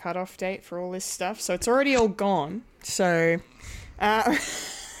the cutoff date for all this stuff. So it's already all gone. So, but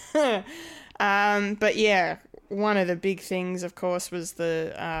yeah, one of the big things, of course, was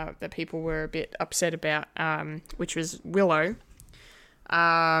that people were a bit upset about, which was Willow.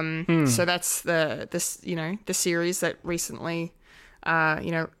 So that's the series that recently,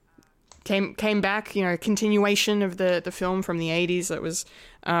 came back, continuation of the film from the 80s that was,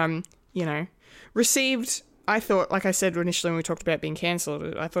 received, I thought, like I said initially when we talked about being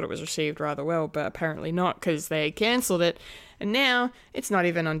cancelled, I thought it was received rather well, but apparently not, because they cancelled it, and now it's not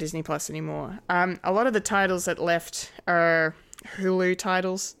even on Disney Plus anymore. A lot of the titles that left are Hulu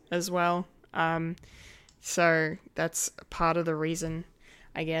titles as well, so that's part of the reason.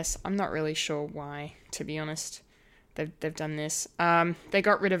 I guess. I'm not really sure why, to be honest. They've done this. They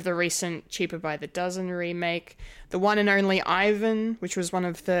got rid of the recent Cheaper by the Dozen remake. The one and only Ivan, which was one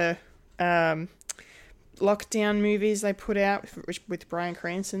of the lockdown movies they put out with Bryan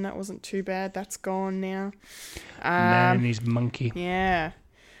Cranston. That wasn't too bad. That's gone now. Man and his monkey. Yeah.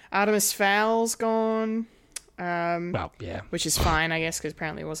 Artemis Fowl's gone. Well, yeah. Which is fine, I guess, because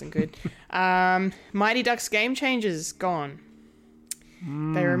apparently it wasn't good. Mighty Ducks Game Changers, gone.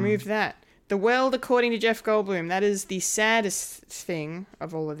 They removed that. The World According to Jeff Goldblum. That is the saddest thing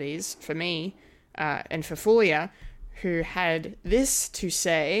of all of these for me and for Fulia, who had this to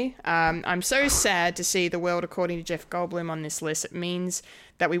say. I'm so sad to see The World According to Jeff Goldblum on this list. It means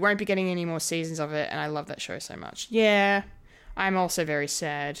that we won't be getting any more seasons of it, and I love that show so much. Yeah, I'm also very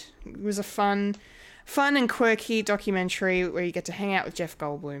sad. It was a fun and quirky documentary where you get to hang out with Jeff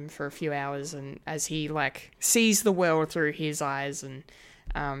Goldblum for a few hours, and as he sees the world through his eyes, and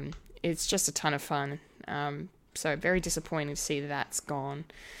it's just a ton of fun. So very disappointing to see that's gone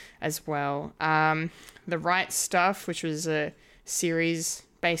as well. The Right Stuff, which was a series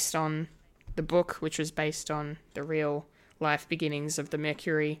based on the book, which was based on the real life beginnings of the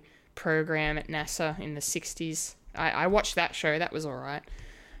Mercury program at NASA in the 60s. I watched that show. That was all right.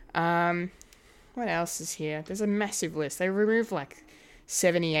 What else is here? There's a massive list. They removed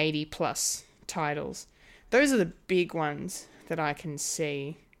 70, 80 plus titles. Those are the big ones that I can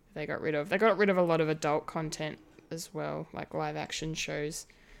see they got rid of. They got rid of a lot of adult content as well, like live action shows.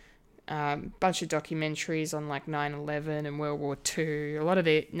 Bunch of documentaries on 9/11 and World War II. A lot of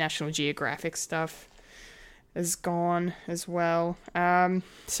the National Geographic stuff is gone as well.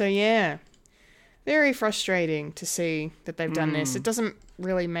 So yeah, very frustrating to see that they've done this. It doesn't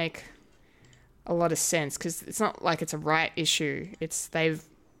really make a lot of sense because it's not like it's a right issue. It's they've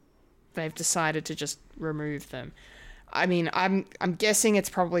decided to just remove them. I mean, I'm guessing it's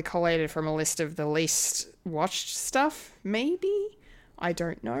probably collated from a list of the least watched stuff. Maybe, I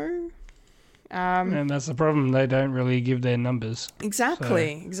don't know. And that's the problem. They don't really give their numbers.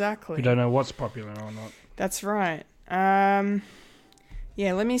 Exactly. We don't know what's popular or not. That's right. Yeah,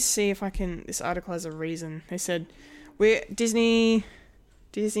 let me see if I can. This article has a reason. They said Disney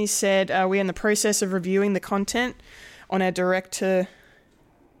said we're in the process of reviewing the content on our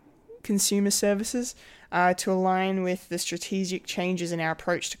direct-to-consumer services to align with the strategic changes in our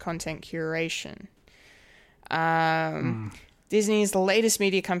approach to content curation. Disney is the latest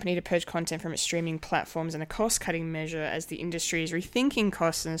media company to purge content from its streaming platforms in a cost-cutting measure as the industry is rethinking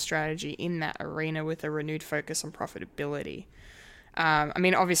costs and strategy in that arena with a renewed focus on profitability. I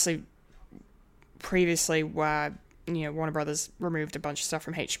mean, obviously, previously, Warner Brothers removed a bunch of stuff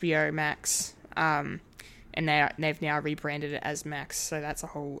from HBO Max, and they've now rebranded it as Max, so that's a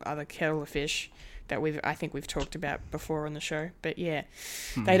whole other kettle of fish that I think we've talked about before on the show. But yeah,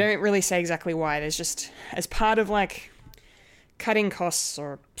 they don't really say exactly why. There's just, as part of cutting costs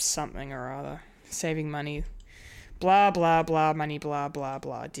or something or other, saving money, blah, blah, blah, money, blah, blah,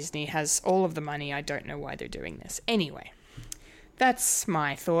 blah. Disney has all of the money. I don't know why they're doing this. Anyway, that's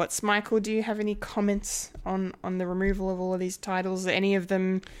my thoughts. Michael, do you have any comments on the removal of all of these titles? Are any of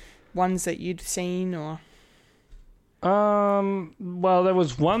them ones that you'd seen or? Well, there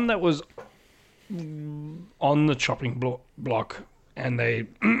was one that was on the chopping block, and they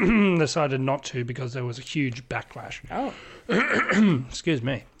decided not to because there was a huge backlash. Oh. Excuse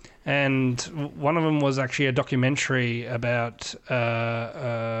me. And one of them was actually a documentary about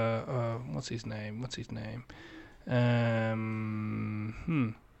what's his name? It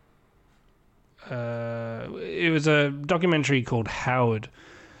was a documentary called Howard,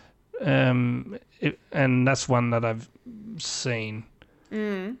 and that's one that I've seen.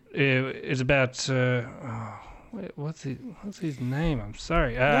 It's about what's his name? I'm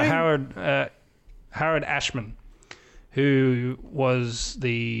sorry, Howard Ashman, who was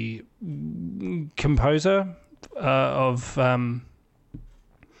the composer of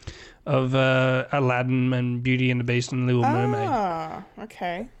Aladdin and Beauty and the Beast and Little Mermaid. Ah,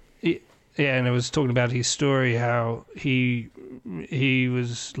 okay. Yeah, and it was talking about his story, how he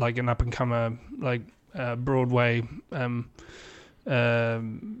was an up and comer, Broadway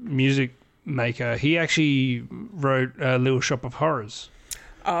music maker. He actually wrote Little Shop of Horrors,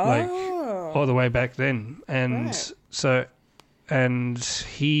 all the way back then, and right. and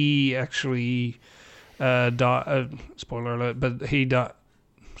he actually died. Spoiler alert! But he died.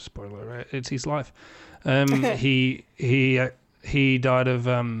 Spoiler alert! It's his life. He died of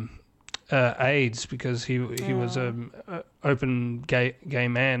AIDS because he was an open gay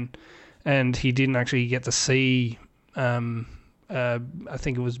man, and he didn't actually get to see. I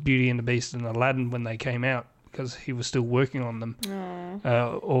think it was Beauty and the Beast and Aladdin when they came out because he was still working on them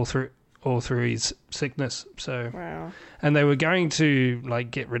all through his sickness. So, wow. And they were going to like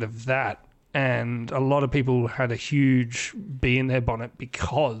get rid of that, and a lot of people had a huge bee in their bonnet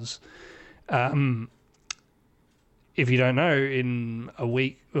because, if you don't know, in a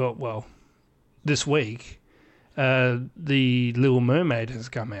week, well, this week, the Little Mermaid has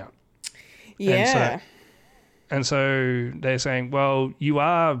come out. Yeah. And so they're saying, well, you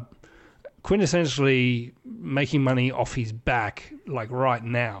are quintessentially making money off his back, like right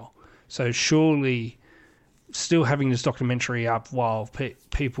now. So surely still having this documentary up while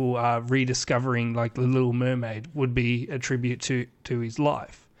people are rediscovering like the Little Mermaid would be a tribute to his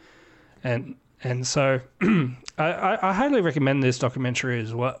life. And so I highly recommend this documentary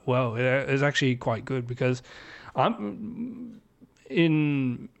as well. It's actually quite good because I'm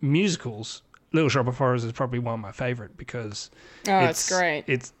in musicals. Little Shop of Horrors is probably one of my favorite because it's great.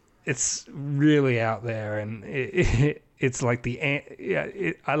 It's really out there, and it's like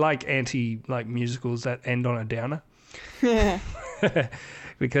I like like musicals that end on a downer. Yeah.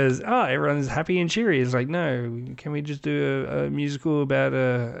 Because everyone's happy and cheery. It's like, no, can we just do a musical about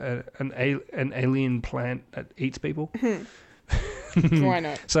an alien plant that eats people? Why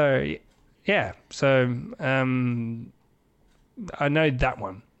not? So yeah, I know that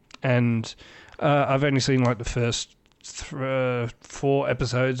one, and I've only seen like the first 4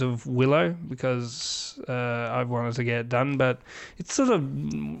 episodes of Willow because I wanted to get it done, but it sort of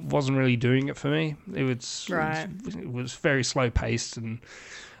wasn't really doing it for me. It was very slow paced, and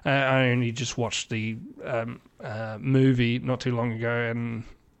I only just watched the movie not too long ago, and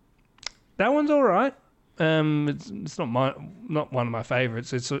that one's all right. It's not one of my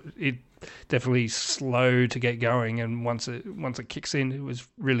favorites. It definitely slow to get going, and once it kicks in, it was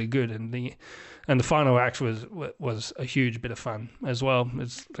really good, and the final act was a huge bit of fun as well.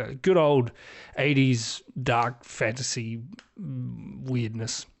 It's a good old 80s dark fantasy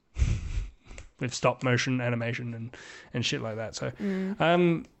weirdness with stop motion animation and shit like that. So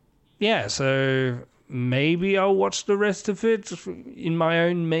yeah, so maybe I'll watch the rest of it in my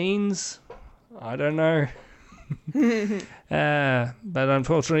own means. I don't know. But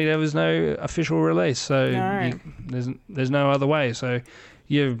unfortunately there was no official release, so there's no other way. So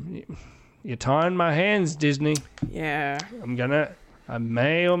you're tying my hands, Disney. Yeah. I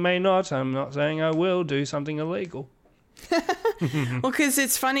may or may not, I'm not saying I will, do something illegal. Well, because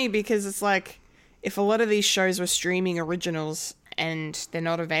it's funny because it's like if a lot of these shows were streaming originals and they're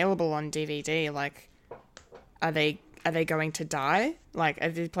not available on DVD, like are they going to die? Like are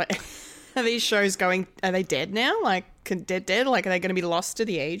these shows are they dead now? Like dead? Like are they going to be lost to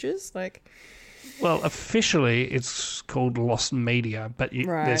the ages? Like, well, officially it's called lost media, but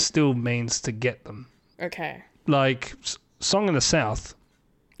there's still means to get them. Okay. Like Song of the South.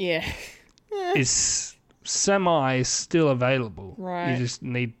 Yeah. is semi still available. Right. You just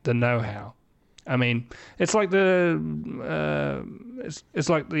need the know-how. I mean, it's like it's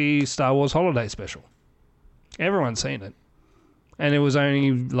like the Star Wars Holiday Special. Everyone's seen it, and it was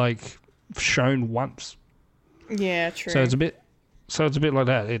only like shown once. Yeah, true. So it's a bit like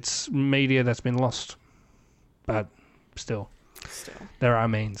that. It's media that's been lost, but still, there are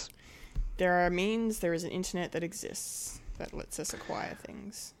means. There are means. There is an internet that exists that lets us acquire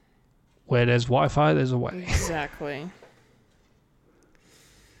things. Where there's Wi-Fi, there's a way. Exactly.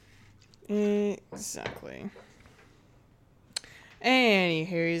 Exactly.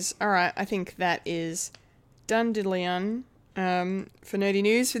 Anywho's, all right. I think that is done diddly for Nerdy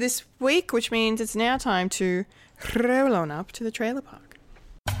News for this week, which means it's now time to roll on up to the trailer park.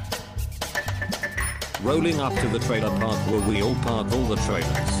 Rolling up to the trailer park where we all park all the trailers.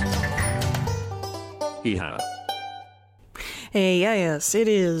 Yeah. Yes, it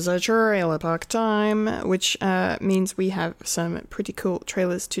is a trailer park time, which means we have some pretty cool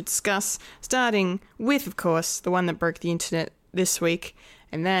trailers to discuss, starting with, of course, the one that broke the internet this week,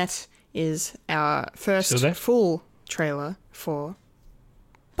 and that is our first full trailer for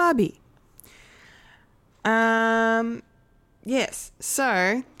Barbie. Yes,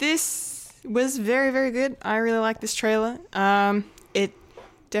 so this was very, very good. I really like this trailer. It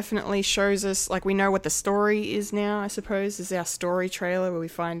definitely shows us, like, we know what the story is now, I suppose. This is our story trailer where we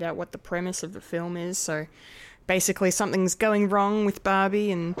find out what the premise of the film is. So basically something's going wrong with Barbie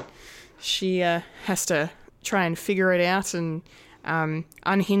and she has to try and figure it out, and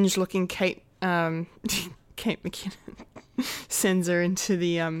unhinged looking Kate McKinnon sends her into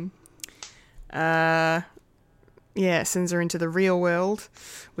the sends her into the real world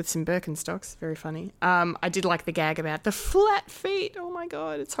with some Birkenstocks. Very funny. I did like the gag about the flat feet. Oh my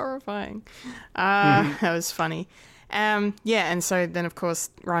god, it's horrifying. That was funny. And so then, of course,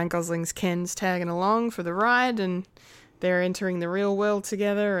 Ryan Gosling's Ken's tagging along for the ride, and they're entering the real world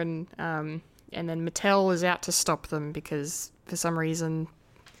together, and then Mattel is out to stop them because, for some reason,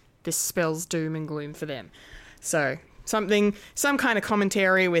 this spells doom and gloom for them. So, some kind of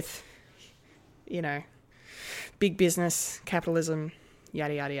commentary with, big business, capitalism,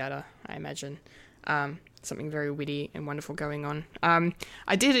 yada, yada, yada, I imagine. Something very witty and wonderful going on.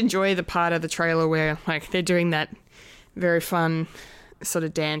 I did enjoy the part of the trailer where, they're doing that very fun sort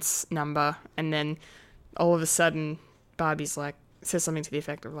of dance number, and then all of a sudden Barbie's says something to the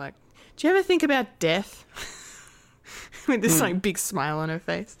effect of do you ever think about death? With this big smile on her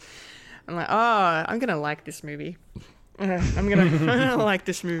face. I'm like, oh, I'm gonna like this movie. I'm gonna like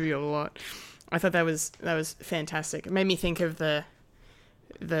this movie a lot. I thought that was fantastic. It made me think of the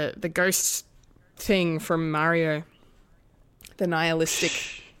ghost thing from Mario, the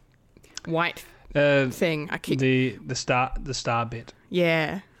nihilistic white thing. The star bit.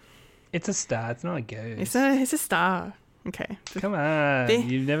 Yeah, it's a star. It's not a ghost. It's a star. Okay, come on.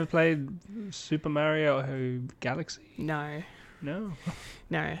 You've never played Super Mario Galaxy? No.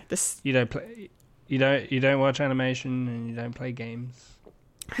 This you don't play. You don't watch animation and you don't play games.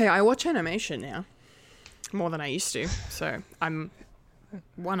 Hey, I watch animation now more than I used to, so I'm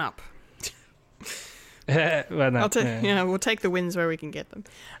one up. Well, no, we'll take the wins where we can get them.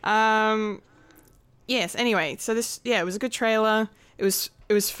 Yes. Anyway, so it was a good trailer. It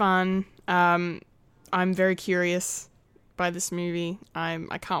was fun. I'm very curious by this movie.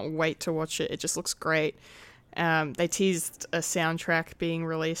 I can't wait to watch it. It just looks great. They teased a soundtrack being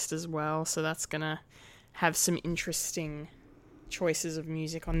released as well, so that's gonna have some interesting choices of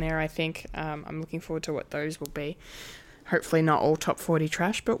music on there, I think. I'm looking forward to what those will be. Hopefully not all top 40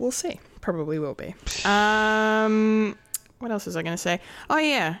 trash, but we'll see. Probably will be. What else was I going to say? Oh,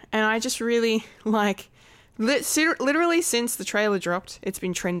 yeah. And I just really literally since the trailer dropped, it's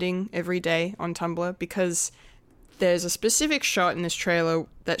been trending every day on Tumblr because there's a specific shot in this trailer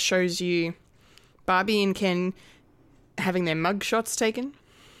that shows you Barbie and Ken having their mug shots taken.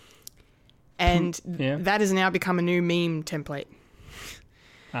 And that has now become a new meme template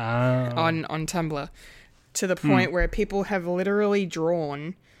on Tumblr, to the point where people have literally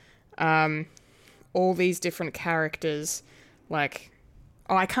drawn all these different characters.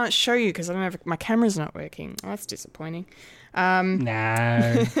 I can't show you because I don't have my camera's not working. Oh, that's disappointing.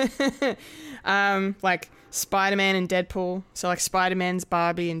 No. Spider-Man and Deadpool. So Spider-Man's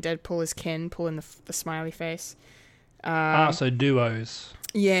Barbie and Deadpool is Ken pulling the smiley face. So duos.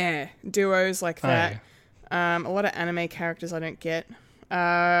 Yeah, duos like that. A lot of anime characters I don't get.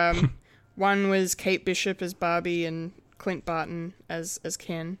 One was Kate Bishop as Barbie and Clint Barton as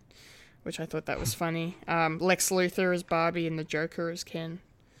Ken, which I thought that was funny. Lex Luthor as Barbie and the Joker as Ken.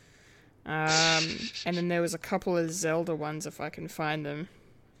 And then there was a couple of Zelda ones if I can find them.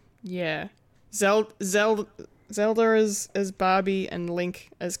 Yeah. Zelda as Barbie and Link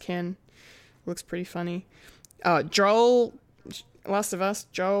as Ken. Looks pretty funny. Joel, Last of Us,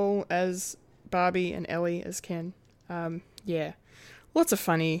 Joel as Barbie and Ellie as Ken. Yeah. Lots of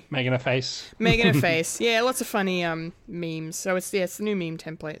funny... Making a face. Yeah, lots of funny memes. So it's the new meme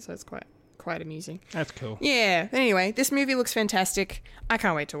template, so it's quite amusing. That's cool. Yeah. Anyway, this movie looks fantastic. I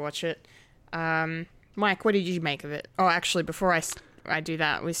can't wait to watch it. Mike, what did you make of it? Oh, actually, before I do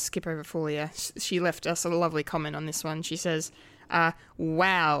that, we skip over Fulia. She left us a lovely comment on this one. She says,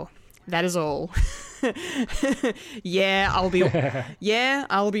 wow, that is all. I'll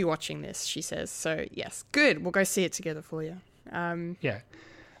be watching this, she says. So, yes, good. We'll go see it together, Fulia. Yeah.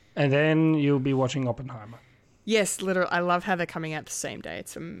 And then you'll be watching Oppenheimer. Yes, literally. I love how they're coming out the same day.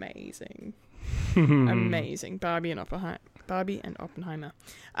 It's amazing. Amazing. Barbie and Oppenheimer.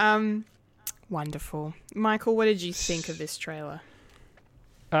 Wonderful. Michael, what did you think of this trailer?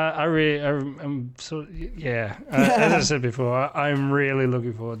 I'm sort of, as I said before, I'm really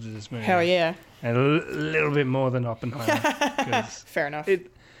looking forward to this movie. Hell yeah. And a little bit more than Oppenheimer. Fair enough.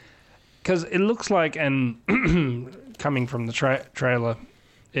 Because it looks like, and coming from the trailer,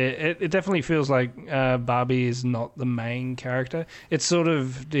 it definitely feels like Barbie is not the main character. It's sort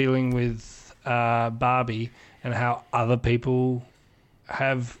of dealing with Barbie and how other people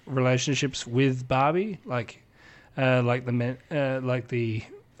have relationships with Barbie, like the men, like the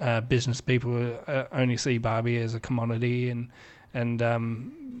business people only see Barbie as a commodity, and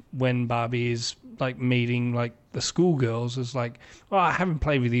when Barbie is meeting the schoolgirls, is I haven't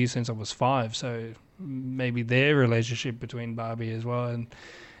played with you since I was 5, so maybe their relationship between Barbie as well,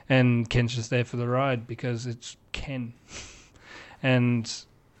 and Ken's just there for the ride because it's Ken, and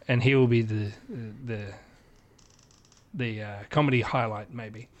he will be the comedy highlight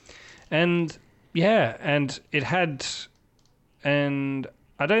maybe, and Yeah, and it had, and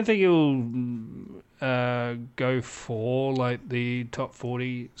I don't think it'll go for like the top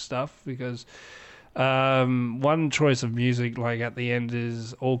 40 stuff because one choice of music like at the end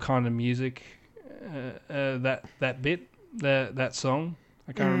is All Kind of Music. That song.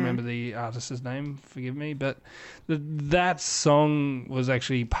 I can't remember the artist's name. Forgive me, but that song was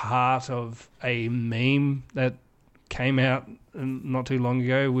actually part of a meme that came out not too long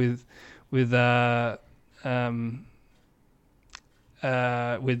ago with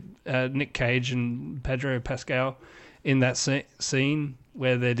Nick Cage and Pedro Pascal in that scene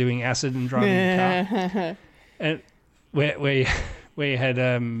where they're doing acid and driving the car, and where you had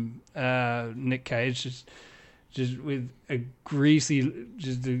Nick Cage just with a greasy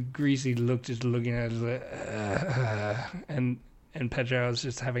look, just looking at it, and Pedro was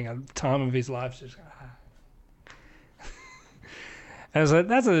just having a time of his life, just. I was like,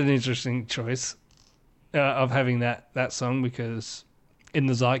 that's an interesting choice of having that song because in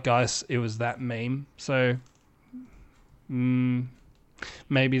the zeitgeist it was that meme. So maybe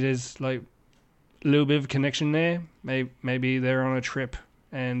there's like a little bit of connection there. Maybe they're on a trip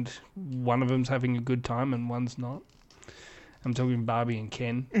and one of them's having a good time and one's not. I'm talking Barbie and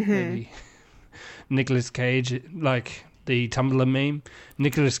Ken. Mm-hmm. Maybe Nicolas Cage, like the Tumblr meme.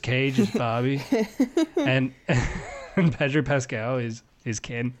 Nicolas Cage is Barbie, and Pedro Pascal is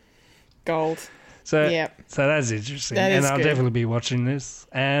Ken. Gold. So yep. So that's interesting. And I'll good. definitely be watching this.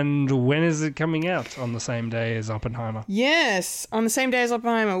 And when is it coming out? On the same day as Oppenheimer? Yes, on the same day as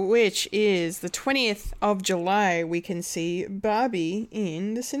Oppenheimer, which is the 20th of July, we can see Barbie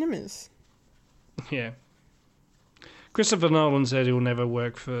in the cinemas. Yeah. Christopher Nolan said he'll never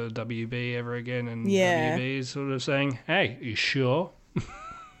work for WB ever again, and WB is sort of saying, hey, you sure?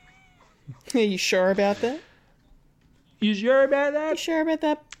 Are you sure about that? You sure about that? You sure about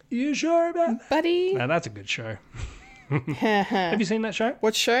that? You sure about that? Buddy? Now, that's a good show. Have you seen that show?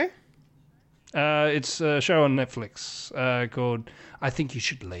 What show? It's a show on Netflix called I Think You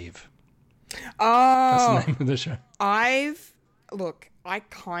Should Leave. Oh. That's the name of the show. I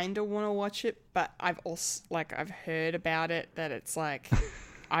kind of want to watch it, but I've also, I've heard about it, that it's,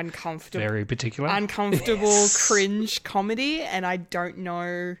 uncomfortable. Very particular. Uncomfortable cringe comedy, and I don't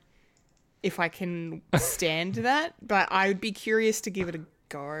know if I can stand that, but I would be curious to give it a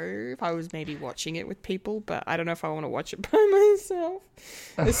go if I was maybe watching it with people, but I don't know if I want to watch it by myself.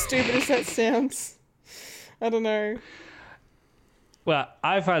 As stupid as that sounds. I don't know. Well,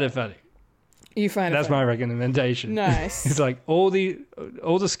 I find it funny. You find That's it funny. my recommendation. Nice. It's like all the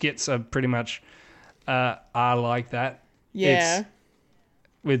skits are pretty much are like that. Yeah. It's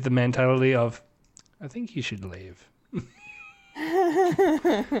with the mentality of, I think you should leave.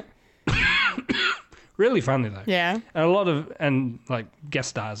 Really funny though. Yeah. And a lot of guest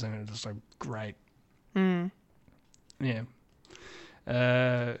stars in it, just great. Mm. Yeah.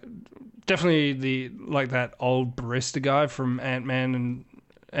 Definitely that old barista guy from Ant-Man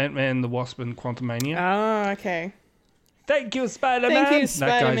the Wasp and Quantumania. Oh, okay. Thank you, Spider-Man. Thank you,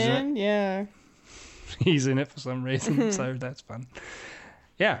 Spider-Man. Yeah. He's in it for some reason, so that's fun.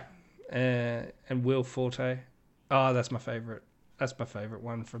 Yeah. And Will Forte. Oh, that's my favourite. That's my favourite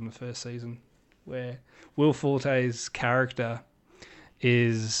one from the first season, where Will Forte's character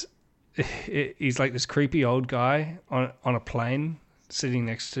he's like this creepy old guy on a plane sitting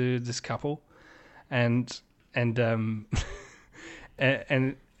next to this couple, and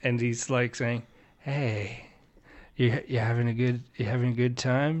he's like saying, "Hey, you having a good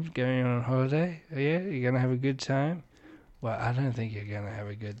time going on holiday? Oh, yeah, you're gonna have a good time. Well, I don't think you're gonna have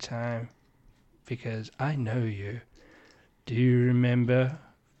a good time because I know you. Do you remember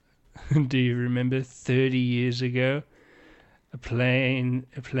 30 years ago, a plane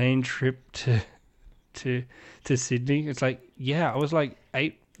trip to Sydney?" It's like, yeah, I was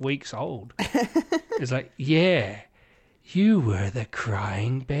 8 weeks old. It's like, yeah, you were the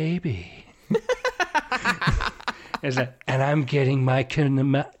crying baby. It's like, and I'm getting my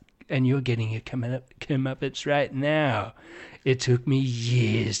and you're getting your comeuppance right now. It took me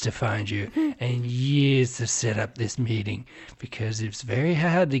years to find you and years to set up this meeting because it's very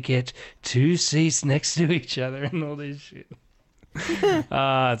hard to get 2 seats next to each other and all this shit.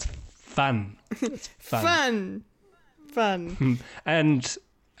 It's fun. It's fun. Fun. And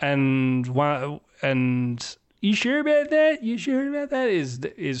you sure about that? You sure about that?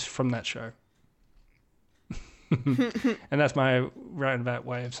 Is from that show. And that's my roundabout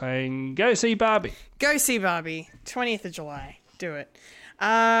way of saying, go see Barbie. Go see Barbie. 20th of July. Do it.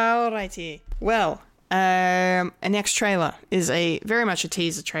 Alrighty. Well, our next trailer is very much a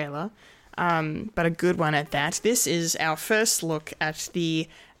teaser trailer, but a good one at that. This is our first look at the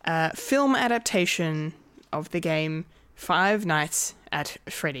film adaptation of the game Five Nights at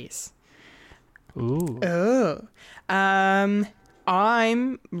Freddy's. Ooh. Oh.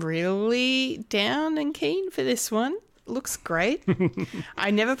 I'm really down and keen for this one. Looks great.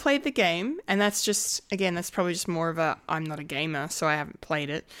 I never played the game, and that's probably just more of a, I'm not a gamer, so I haven't played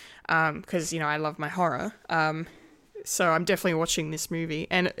it, because, I love my horror. So I'm definitely watching this movie,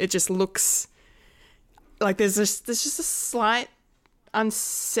 and it just looks like there's just a slight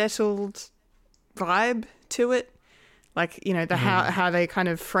unsettled vibe to it. Like, how they kind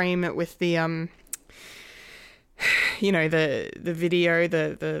of frame it with the the video,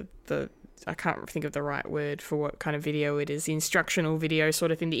 the I can't think of the right word for what kind of video it is, the instructional video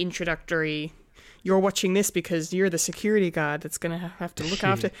sort of thing, the introductory, you're watching this because you're the security guard that's going to have to look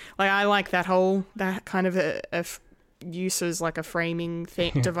after. Like, I like that kind of a use as like a framing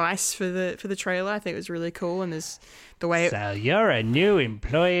device for the trailer. I think it was really cool, and there's the way So you're a new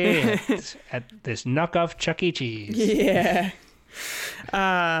employee at this knockoff Chuck E. Cheese. Yeah.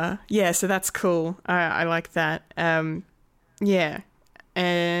 So that's cool. I like that. And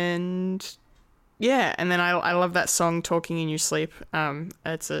then I love that song, Talking in Your Sleep.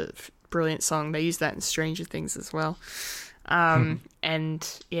 It's a brilliant song. They use that in Stranger Things as well. And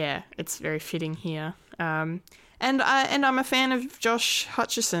yeah, it's very fitting here. And I'm a fan of Josh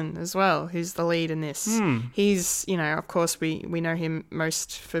Hutcherson as well, who's the lead in this. He's, of course we know him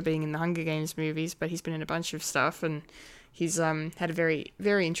most for being in the Hunger Games movies, but he's been in a bunch of stuff, and he's had a very,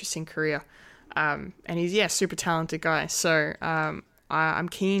 very interesting career. And he's, super talented guy. So I'm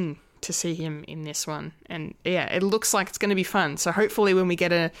keen to see him in this one. And it looks like it's going to be fun. So hopefully when we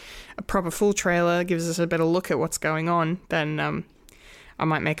get a proper full trailer, gives us a better look at what's going on, then I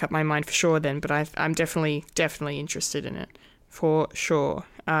might make up my mind for sure then. But I'm definitely interested in it for sure.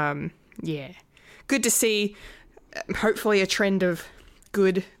 Good to see hopefully a trend of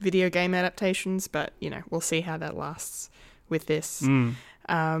good video game adaptations, but we'll see how that lasts with this.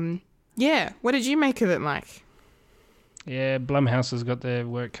 What did you make of it, Mike? Yeah, Blumhouse has got their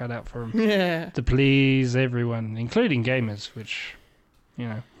work cut out for them to please everyone, including gamers, which,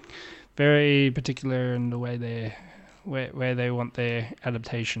 very particular in the way where they want their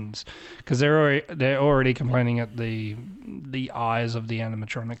adaptations, because they're already complaining at the eyes of the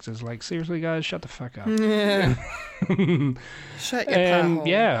animatronics. Is like, seriously, guys, shut the fuck up. Yeah. Shut your and pie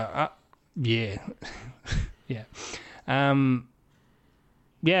hole.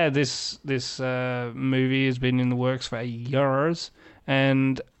 This movie has been in the works for years,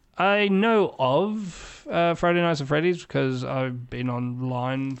 and I know of Friday Nights at Freddy's because I've been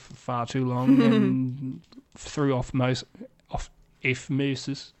online for far too long and through osmosis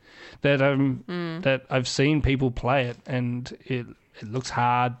that I've seen people play it, and it looks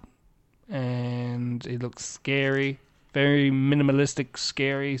hard and it looks scary, very minimalistic,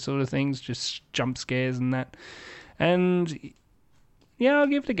 scary sort of things, just jump scares and that, and. Yeah, I'll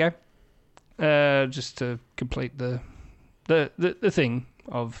give it a go. Just to complete the thing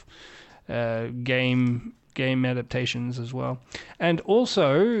of game adaptations as well. And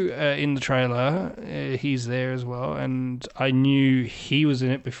also in the trailer, he's there as well, and I knew he was in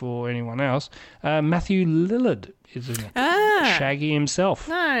it before anyone else. Matthew Lillard is in it. Shaggy himself.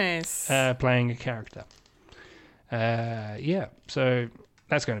 Nice. Playing a character. So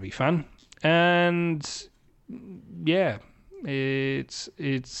that's going to be fun. And yeah. It's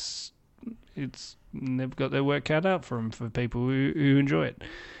they've got their work cut out for people who enjoy it,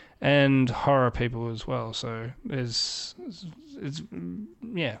 and horror people as well. So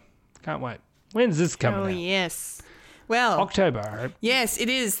can't wait. When's this coming out? Oh yes, well, October. I hope. Yes, it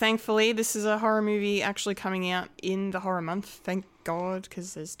is. Thankfully, this is a horror movie actually coming out in the horror month. Thank God,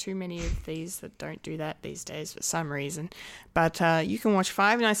 because there's too many of these that don't do that these days for some reason. But you can watch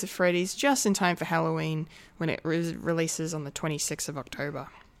Five Nights at Freddy's just in time for Halloween when it releases on the 26th of October.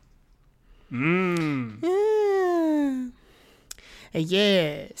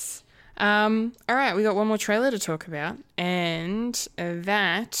 Yes. All right, we got one more trailer to talk about, and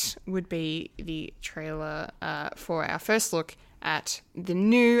that would be the trailer for our first look at the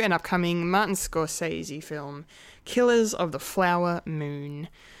new and upcoming Martin Scorsese film, Killers of the Flower Moon.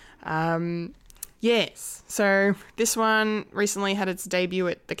 Yes, so this one recently had its debut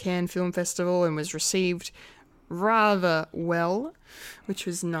at the Cannes Film Festival and was received rather well, which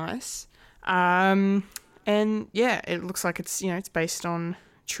was nice. And yeah, it looks like it's based on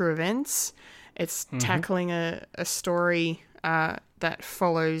true events. It's tackling a story that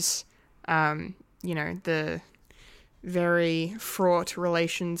follows the very fraught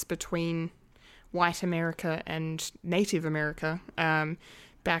relations between white America and Native America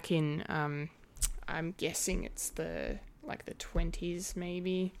back in I'm guessing it's the like the 20s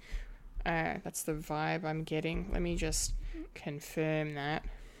maybe. That's the vibe I'm getting. Let me just confirm that.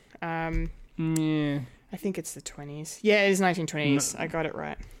 Yeah. I think it's the 20s. Yeah, it is 1920s. I got it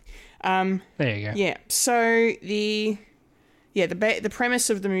right. There you go. Yeah. So the premise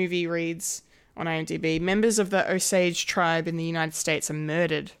of the movie reads on IMDb: members of the Osage tribe in the United States are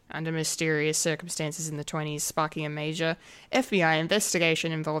murdered under mysterious circumstances in the 20s, sparking a major FBI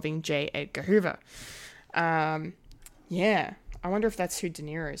investigation involving J. Edgar Hoover. Yeah. I wonder if that's who De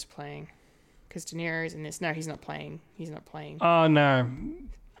Niro is playing. Because De Niro's in this. No, he's not playing. Oh, no.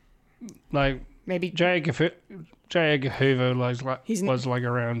 Like, maybe J. Edgar Hoover was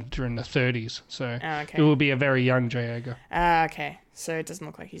around during the 30s. So okay. It will be a very young J. Edgar. Okay. So it doesn't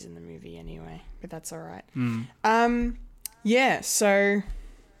look like he's in the movie anyway. But that's all right. Yeah, so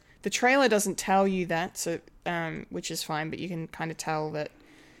the trailer doesn't tell you that, so which is fine. But you can kind of tell that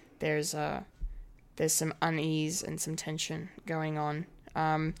there's some unease and some tension going on.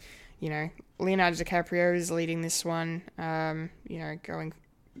 Leonardo DiCaprio is leading this one,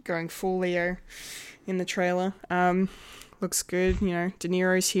 going full Leo in the trailer. Looks good. De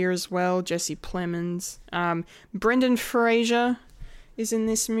Niro's here as well, Jesse Plemons. Brendan Fraser is in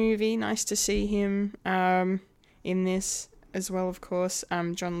this movie. Nice to see him in this as well, of course.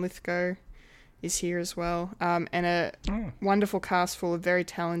 John Lithgow is here as well, and a wonderful cast full of very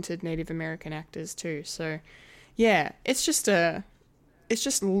talented Native American actors too. So, yeah, it just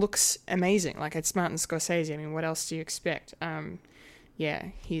looks amazing. Like, it's Martin Scorsese. I mean, what else do you expect? Yeah,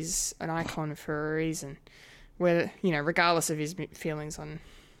 he's an icon for a reason. Whether regardless of his feelings on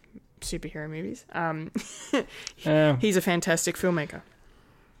superhero movies, he's a fantastic filmmaker.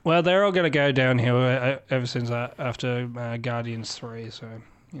 Well, they're all going to go downhill ever since after Guardians 3. So.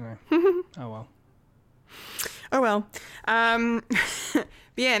 Oh well. But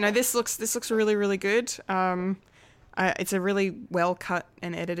yeah, no, this looks really, really good. It's a really well cut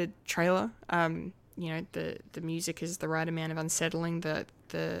and edited trailer. The music is the right amount of unsettling. The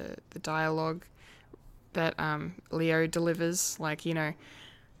dialogue that Leo delivers, like,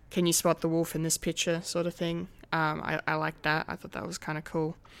 can you spot the wolf in this picture, sort of thing. I like that. I thought that was kind of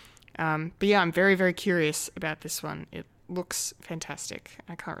cool. But yeah, I'm very, very curious about this one. It looks fantastic.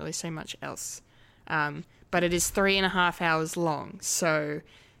 I can't really say much else. But it is 3.5 hours long, so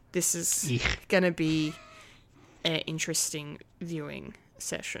this is going to be an interesting viewing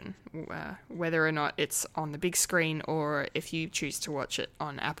session, whether or not it's on the big screen or if you choose to watch it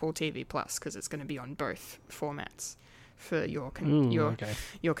on Apple TV Plus, because it's going to be on both formats for your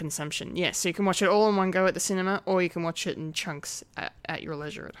consumption. Yeah, so you can watch it all in one go at the cinema, or you can watch it in chunks at your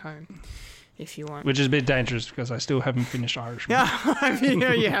leisure at home, if you want. Which is a bit dangerous because I still haven't finished Irishman.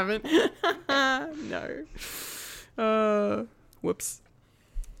 Yeah, you haven't. No. Whoops.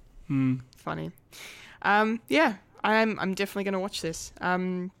 Funny. Yeah, I'm definitely going to watch this.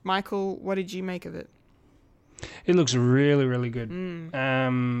 Michael, what did you make of it? It looks really, really good.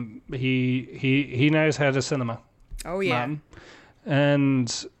 He knows how to cinema. Oh yeah. Martin.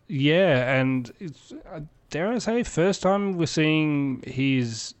 And yeah, and it's, dare I say, first time we're seeing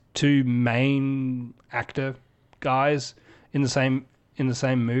his two main actor guys in the same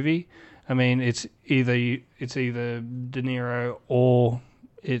movie. I mean, it's either De Niro or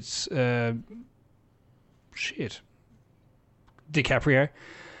it's DiCaprio,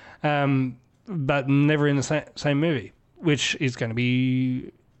 but never in the same movie, which is going to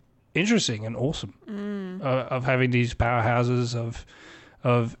be interesting and awesome. Of having these powerhouses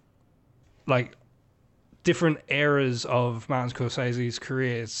of like different eras of Martin Scorsese's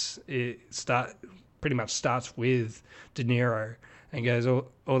career. Pretty much starts with De Niro and goes all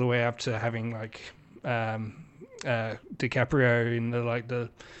the way up to having like DiCaprio in the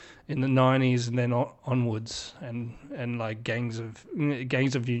 90s and then onwards, and like gangs of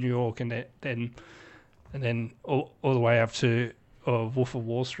New York, and then all the way up to Wolf of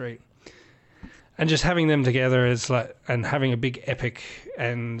Wall Street. And just having them together is like, and having a big epic.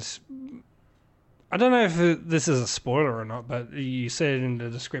 And I don't know if this is a spoiler or not, but you said it in the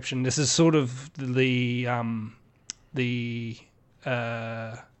description. This is sort of the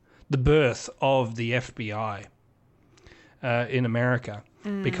birth of the FBI in America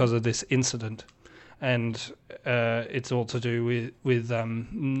because of this incident, and it's all to do with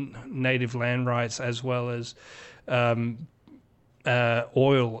native land rights as well as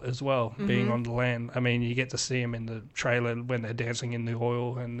oil as well, being on the land. I mean, you get to see them in the trailer when they're dancing in the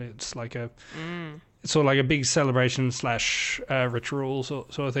oil, and it's like it's sort of like a big celebration / ritual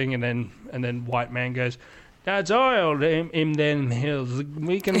sort of thing. And then white man goes, "That's oil in them hills.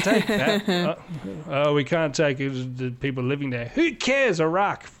 We can take that." Oh, we can't take it. The people living there. Who cares?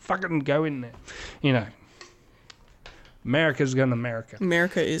 Iraq, fucking go in there. America's gonna America.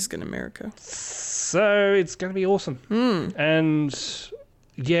 America is gonna America. So it's gonna be awesome. And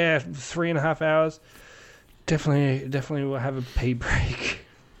yeah, 3.5 hours. Definitely will have a pee break.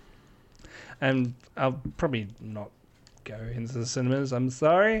 And I'll probably not go into the cinemas. I'm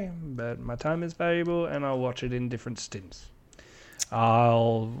sorry, but my time is valuable, and I'll watch it in different stints.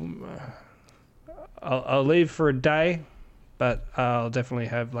 I'll leave for a day, but I'll definitely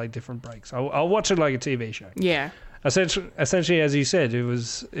have like different breaks. I'll watch it like a TV show. Yeah. Essentially, as you said, it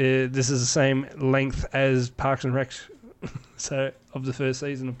was. This is the same length as Parks and Rec, so of the first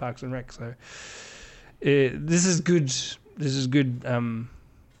season of Parks and Rec. So this is good. This is good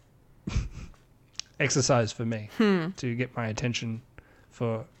exercise for me to get my attention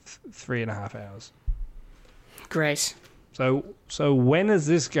for 3.5 hours. Great. So when is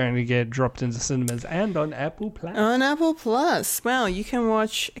this going to get dropped into cinemas and on Apple Plus? On Apple Plus. Well, you can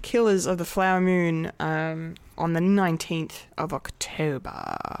watch Killers of the Flower Moon on the 19th of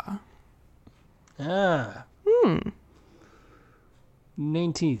October. 19th.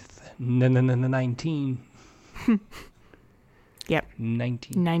 19. Yep.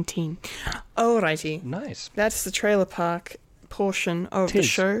 19. Alrighty. Nice. That's the trailer park portion of the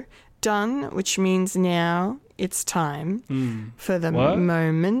show done, which means now it's time for the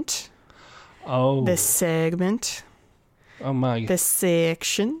moment. Oh. The segment. Oh my. The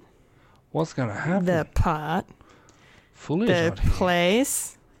section. What's going to happen? The part. Fully the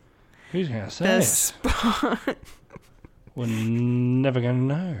place. Who's going to say the it? Spot. We're never going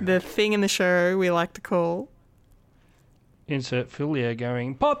to know. The thing in the show we like to call. Insert Filia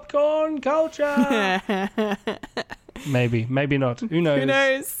going, popcorn culture! Maybe not. Who knows? Who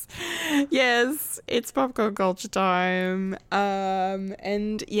knows? Yes, it's popcorn culture time.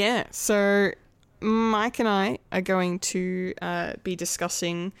 And yeah, so Mike and I are going to be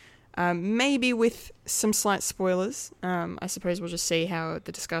discussing, maybe with some slight spoilers. I suppose we'll just see how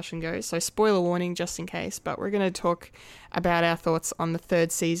the discussion goes. So spoiler warning just in case, but we're going to talk about our thoughts on the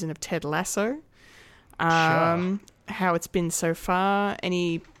 3rd season of Ted Lasso. Sure. How it's been so far,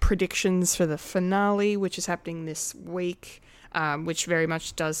 any predictions for the finale, which is happening this week, which very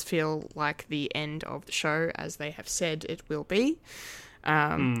much does feel like the end of the show, as they have said it will be,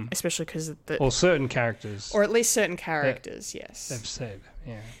 especially because of the... Or certain characters. Or at least certain characters, yes. They've said,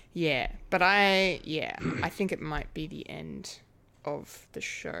 yeah. Yeah, but I think it might be the end of the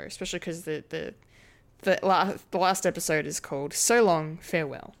show, especially because the last episode is called So Long,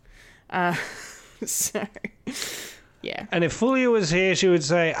 Farewell. So... Yeah. And if Fulia was here, she would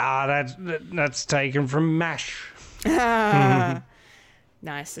say, that's taken from MASH.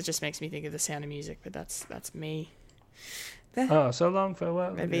 Nice. It just makes me think of The Sound of Music, but that's me. So long,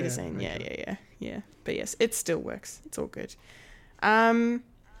 farewell. That'd be the same. Yeah. But yes, it still works. It's all good.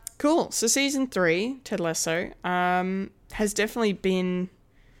 Cool. So season 3, Ted Lasso, has definitely been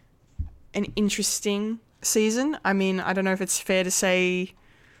an interesting season. I mean, I don't know if it's fair to say...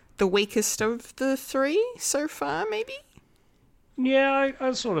 the weakest of the 3 so far, maybe? Yeah,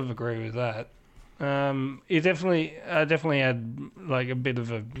 I sort of agree with that. It definitely had like a bit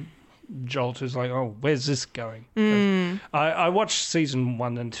of a jolt. It's like, oh, where's this going? I watched season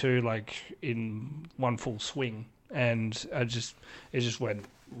 1 and 2 like in one full swing, and it just went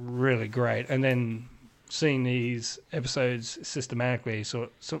really great. And then seeing these episodes systematically, so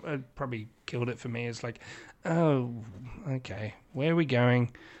it probably killed it for me. It's like, oh, okay, where are we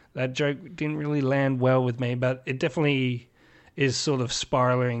going? That joke didn't really land well with me, but it definitely is sort of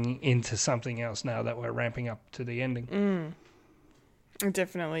spiraling into something else now that we're ramping up to the ending. It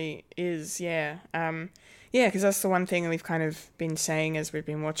definitely is, yeah. Yeah, because that's the one thing we've kind of been saying as we've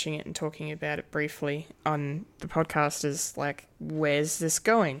been watching it and talking about it briefly on the podcast is, like, where's this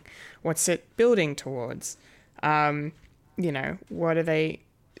going? What's it building towards? What are they...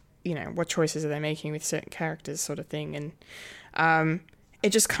 what choices are they making with certain characters sort of thing? And... it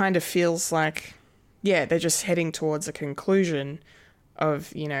just kind of feels like, yeah, they're just heading towards a conclusion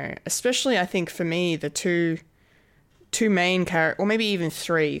of, especially I think for me, the two main characters, or maybe even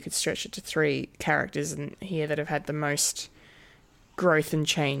 3, you could stretch it to 3 characters in here that have had the most growth and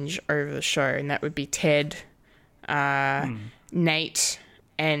change over the show, and that would be Ted, Nate,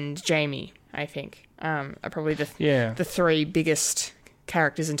 and Jamie, I think, are probably the 3 biggest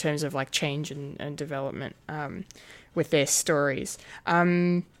characters in terms of like change and development, with their stories.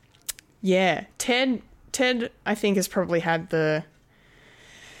 Ted, I think, has probably had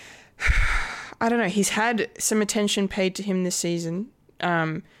I don't know, he's had some attention paid to him this season,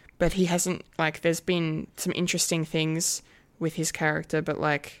 but he hasn't, like, there's been some interesting things with his character, but,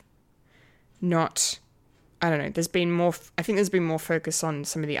 like, not, I don't know, I think there's been more focus on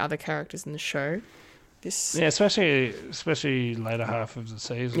some of the other characters in the show. especially later half of the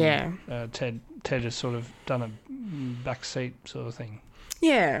season. Yeah. Ted has sort of done a backseat sort of thing.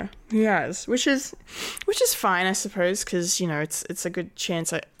 Yeah, he has, which is fine, I suppose, because it's a good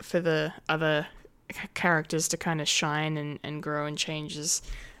chance for the other characters to kind of shine and grow and change as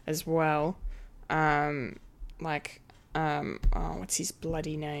well. What's his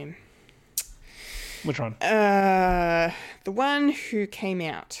bloody name? Which one? The one who came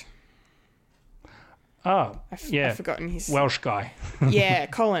out. Oh, I've forgotten his... Welsh guy. Yeah,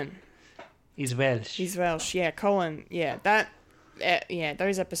 Colin. He's Welsh. Yeah, Colin. Yeah,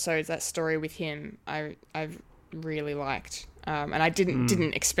 those episodes, that story with him, I've really liked. And I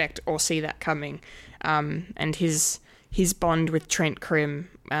didn't expect or see that coming. And his bond with Trent Crimm,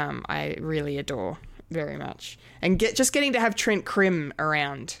 I really adore very much. And just getting to have Trent Crimm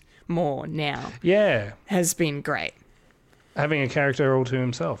around more now, has been great. Having a character all to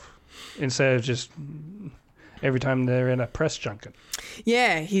himself instead of just every time they're in a press junket.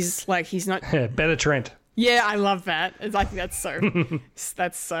 Yeah, he's not better Trent. Yeah, I love that. I think that's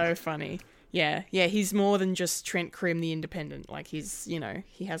so funny. Yeah, he's more than just Trent Crimm the Independent. Like he's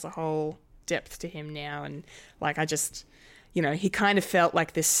he has a whole depth to him now, and like I just he kind of felt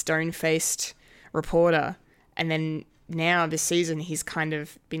like this stone-faced reporter, and then now this season he's kind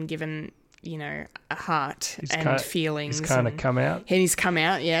of been given a heart feelings. He's kind of come out. And he's come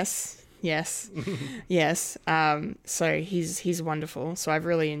out, yes. Yes. So he's wonderful. So I've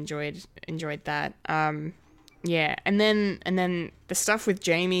really enjoyed that. Yeah, and then the stuff with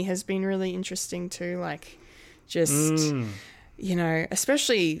Jamie has been really interesting too. Like, just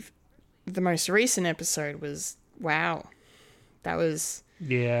especially the most recent episode was wow. That was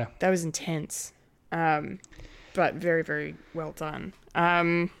intense. But very, very well done.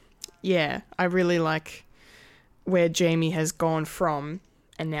 Yeah, I really like where Jamie has gone from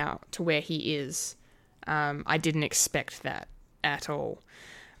and now to where he is. I didn't expect that at all.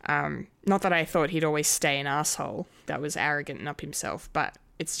 Not that I thought he'd always stay an asshole that was arrogant and up himself, but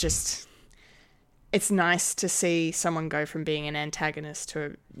it's nice to see someone go from being an antagonist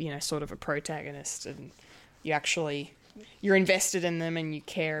to sort of a protagonist, and you're invested in them and you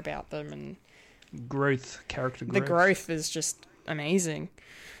care about them, and character growth. The growth is just amazing.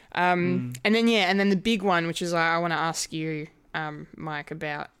 And then the big one, which is I want to ask you, Mike,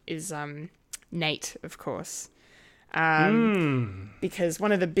 about is Nate, of course. Because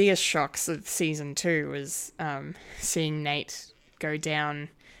one of the biggest shocks of season 2 was seeing Nate go down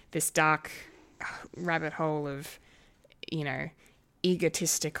this dark rabbit hole of,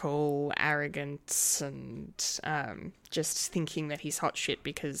 egotistical arrogance and just thinking that he's hot shit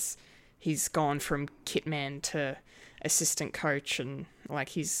because he's gone from kitman to assistant coach, and like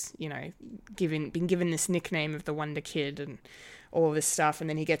he's been given this nickname of the Wonder Kid and all this stuff, and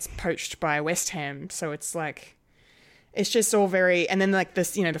then he gets poached by West Ham. So it's like it's just all very, and then like this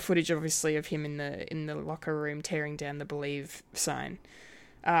the footage obviously of him in the locker room tearing down the Believe sign,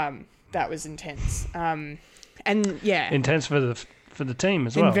 that was intense. And yeah, intense for the team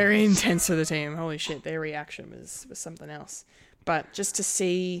as well. And very intense for the team. Holy shit, their reaction was something else. But just to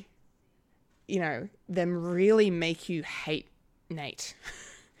see them really make you hate Nate,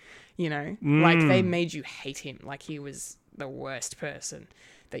 like they made you hate him, like he was the worst person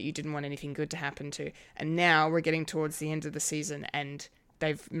that you didn't want anything good to happen to. And now we're getting towards the end of the season and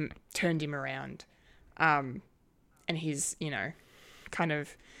they've turned him around. And he's, kind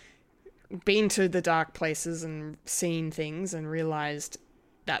of been to the dark places and seen things and realized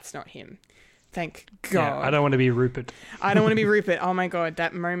that's not him. Thank God. Yeah, I don't want to be Rupert. I don't want to be Rupert. Oh my God,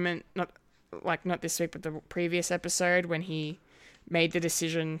 that moment, not this week, but the previous episode when he made the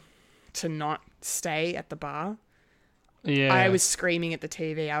decision to not stay at the bar. Yeah. I was screaming at the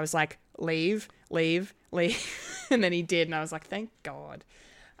TV. I was like, leave. And then he did, and I was like, thank God.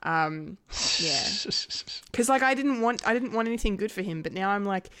 Yeah. Because like I didn't want anything good for him, but now I'm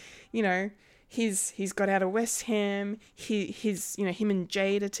like, he's got out of West Ham. He's him and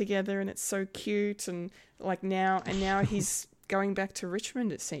Jade are together, and it's so cute, and like now he's going back to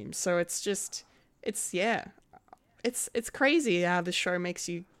Richmond, it seems. So it's crazy how the show makes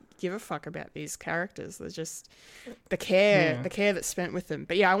you give a fuck about these characters. There's just the care that's spent with them.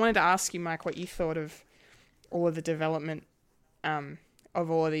 But yeah, I wanted to ask you, Mike, what you thought of all of the development of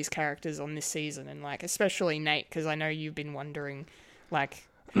all of these characters on this season, and like especially Nate, because I know you've been wondering like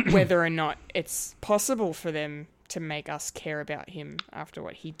whether or not it's possible for them to make us care about him after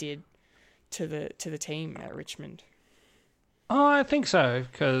what he did to the team at Richmond. Oh, I think so,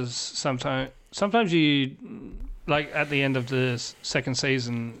 because sometimes you, like at the end of the second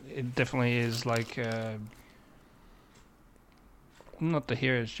season, it definitely is like not the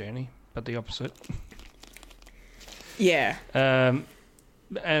hero's journey, but the opposite. Yeah.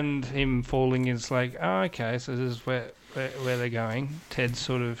 And him falling is like, oh, okay, so this is where they're going. Ted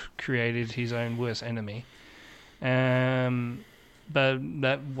sort of created his own worst enemy. But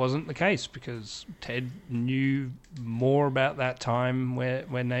that wasn't the case because Ted knew more about that time where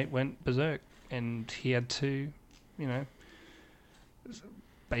Nate went berserk, and he had to,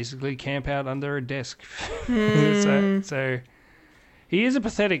 basically camp out under a desk. So he is a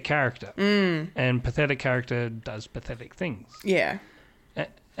pathetic character, and pathetic character does pathetic things. Yeah.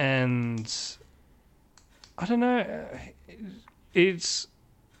 And I don't know. It's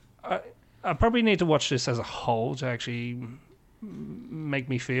I probably need to watch this as a whole to actually make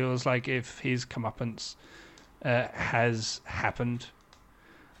me feel as like if his comeuppance has happened.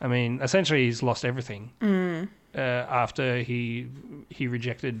 I mean, essentially, he's lost everything after he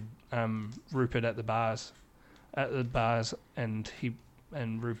rejected Rupert at the bars, and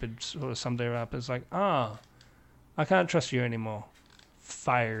Rupert sort of summed it up as like, I can't trust you anymore.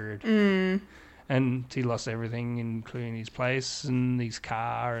 Fired. And he lost everything, including his place and his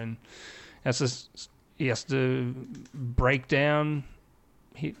car, and he has to break down.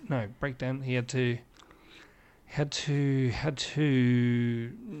 He had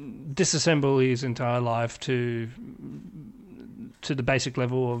to disassemble his entire life to the basic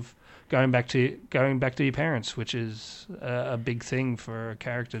level of going back to your parents, which is a big thing for a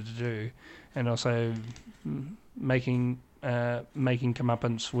character to do, and also making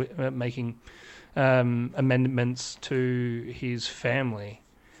comeuppance, making amendments to his family,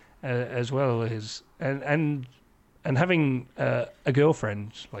 as well as and having a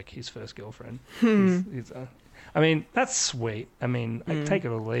girlfriend, like his first girlfriend. I mean, that's sweet. I mean, I take it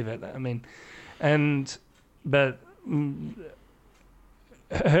or leave it. I mean, but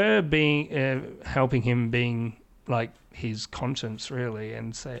her being helping him being like his conscience really,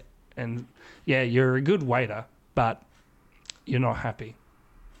 and yeah, you're a good waiter, but you're not happy,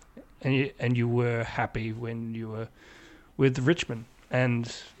 and you were happy when you were with Richmond,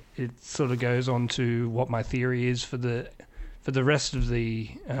 and it sort of goes on to what my theory is for the rest of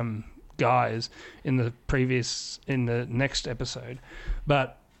the guys in the next episode.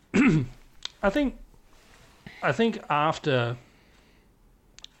 But I think after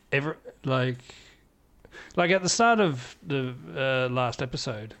like at the start of the last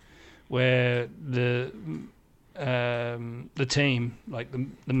episode, where the team, like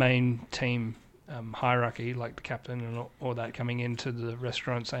the main team hierarchy, like the captain and all that, coming into the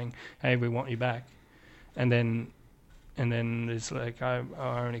restaurant saying, "Hey, we want you back," and then it's like, I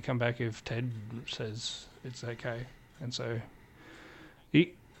only come back if Ted says it's okay. And so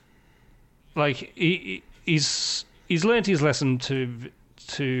he's learned his lesson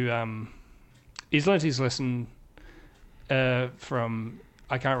from,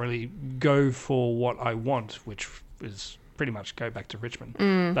 I can't really go for what I want, which is pretty much go back to Richmond.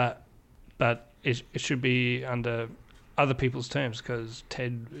 But it should be under other people's terms, because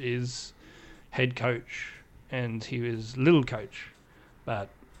Ted is head coach and he was little coach. But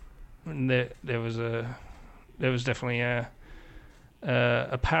there was definitely a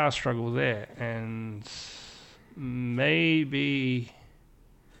power struggle there, and maybe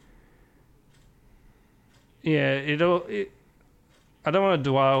I don't want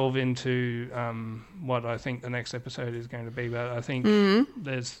to delve into what I think the next episode is going to be, but I think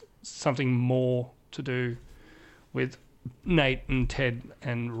there's something more to do with Nate and Ted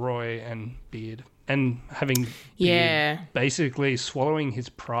and Roy and Beard, and having Beard basically swallowing his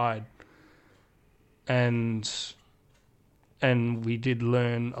pride, and we did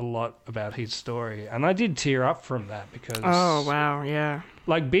learn a lot about his story, and I did tear up from that, because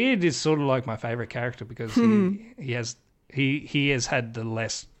like Beard is sort of like my favorite character, because he has had the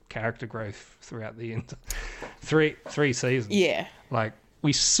less character growth throughout the three seasons. Yeah, like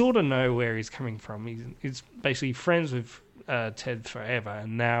we sort of know where he's coming from. He's basically friends with Ted forever,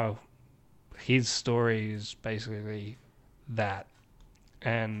 and now his story is basically that,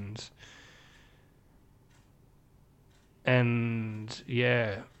 and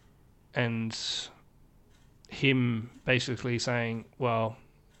him basically saying, well,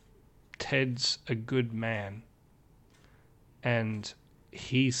 Ted's a good man, and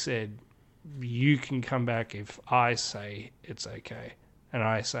he said, you can come back if I say it's okay, and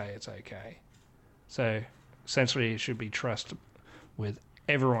I say it's okay. So essentially it should be trust with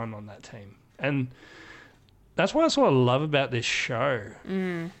everyone on that team. And that's what I sort of love about this show.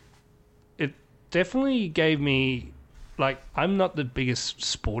 It definitely gave me, like, I'm not the biggest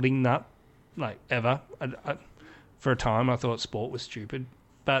sporting nut, like, ever. For a time I thought sport was stupid,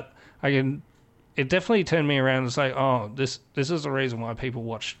 but it definitely turned me around and say, oh, this is the reason why people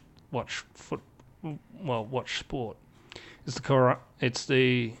watch sport, It's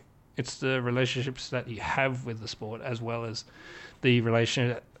the relationships that you have with the sport as well as the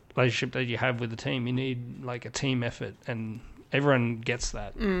relationship that you have with the team. You need like a team effort, and everyone gets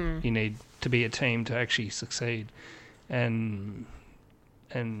that. You need to be a team to actually succeed, and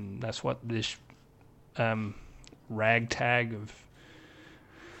that's what this ragtag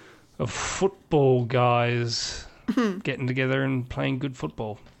of football guys getting together and playing good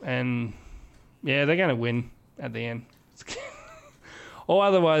football. And yeah, they're going to win at the end. Or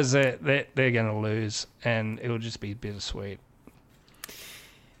otherwise, they're going to lose, and it'll just be bittersweet.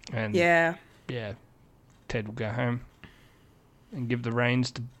 And yeah, Ted will go home and give the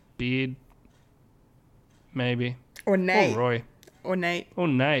reins to Beard, maybe, or Nate, or Nate.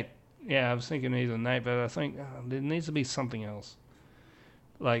 Yeah, I was thinking either Nate, but I think there needs to be something else.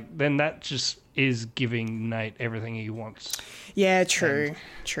 Like, then that just is giving Nate everything he wants. Yeah, true.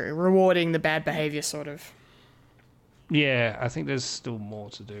 Rewarding the bad behaviour, sort of. Yeah, I think there's still more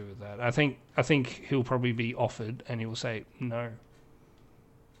to do with that. I think he'll probably be offered, and he will say no,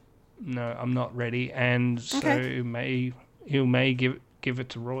 I'm not ready, and so he may give it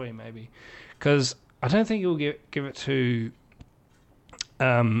to Roy, maybe, because I don't think he'll give it to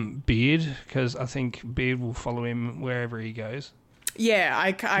Beard, because I think Beard will follow him wherever he goes. Yeah,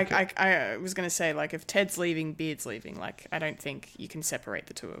 I was going to say, like, if Ted's leaving, Beard's leaving. Like, I don't think you can separate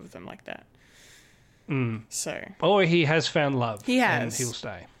the two of them like that. So. Or he has found love. He has. And he'll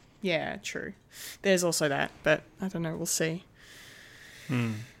stay. Yeah, true. There's also that, but I don't know. We'll see.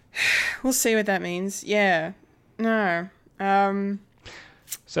 We'll see what that means. Yeah. No.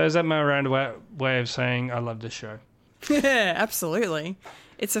 So is that my roundabout way of saying I love this show? Yeah, absolutely.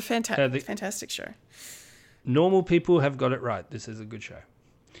 It's a fantastic show. Normal people have got it right. This is a good show.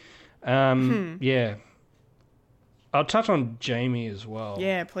 Yeah. I'll touch on Jamie as well.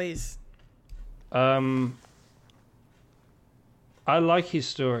 Yeah, please. I like his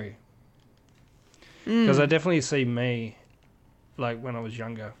story. Because I definitely see me, like, when I was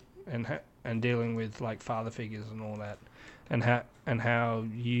younger and dealing with, like, father figures and all that. And how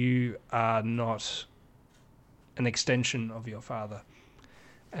you are not an extension of your father.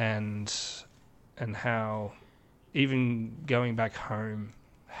 And how even going back home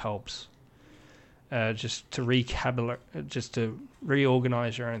helps, just to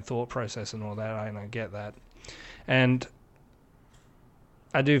reorganize your own thought process and all that. I get that, and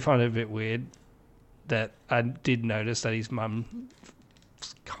I do find it a bit weird that I did notice that his mum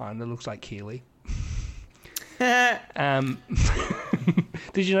kind of looks like Keely. Did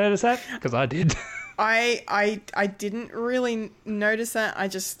you notice that? Because I did. I didn't really notice that.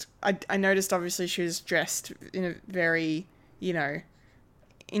 I noticed obviously she was dressed in a very,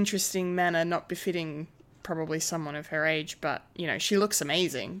 interesting manner, not befitting probably someone of her age, but, she looks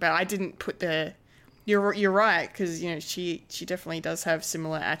amazing. But I didn't put you're right, because, she definitely does have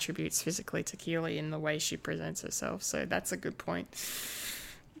similar attributes physically to Keely in the way she presents herself. So that's a good point.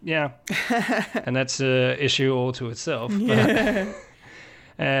 Yeah. And that's an issue all to itself. Yeah.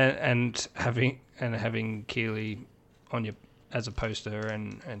 But, and having Keely on your as a poster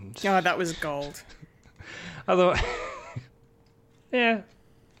and oh, that was gold. Otherwise, yeah,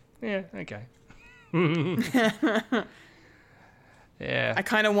 okay. Yeah. I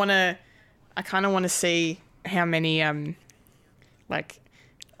kind of want to see how many how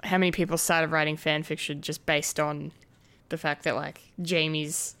many people started writing fan fiction just based on the fact that, like,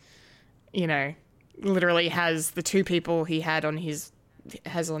 Jamie's, literally has the two people he had on his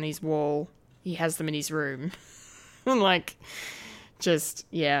wall. He has them in his room. Like, just,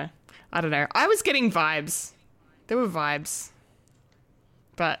 yeah. I don't know. I was getting vibes. There were vibes.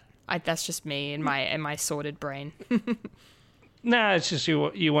 But that's just me and my sordid brain. No, it's just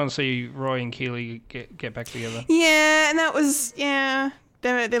you want to see Roy and Keely get back together. Yeah, and that was, their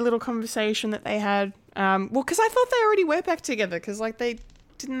little conversation that they had. Well, because I thought they already were back together, because, like,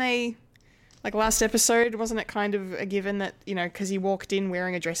 like, last episode, wasn't it kind of a given that, because he walked in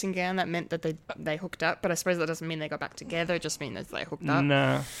wearing a dressing gown, that meant that they hooked up? But I suppose that doesn't mean they got back together. It just means that they hooked up.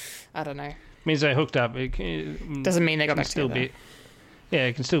 No. I don't know. Means they hooked up. It doesn't mean they got back together.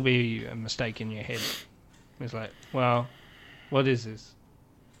 It can still be a mistake in your head. It's like, well, what is this?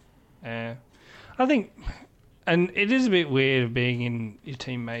 I think, and it is a bit weird being in your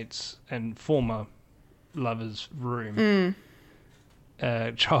teammates and former lovers' room.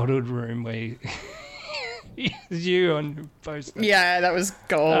 Childhood room where you on your poster. Yeah, that was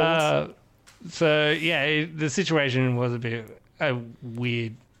gold. So yeah, the situation was a bit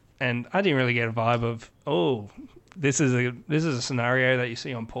weird, and I didn't really get a vibe of, oh, this is a scenario that you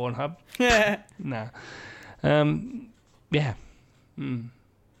see on Pornhub. Yeah. Nah. Yeah.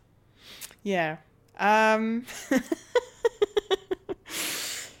 Yeah.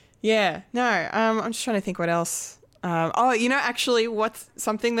 Yeah, no, I'm just trying to think what else. Actually, what's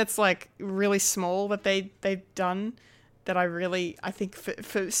something that's like really small that they've done that I think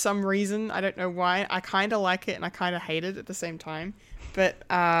for some reason, I don't know why, I kind of like it and I kind of hate it at the same time. But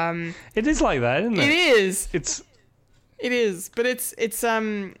it is like that, isn't it? It is. It is, but it's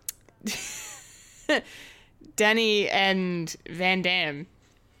Danny and Van Damme,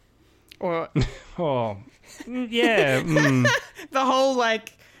 or oh yeah, the whole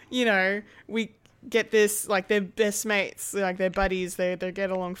we get this, like, they're best mates, like they're buddies, they get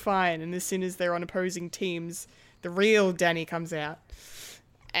along fine, and as soon as they're on opposing teams, the real Danny comes out,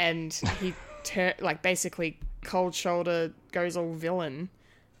 and he basically cold shoulder goes all villain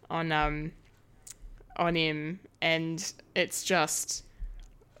on him, and it's just,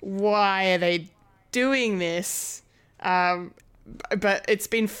 why are they doing this? But it's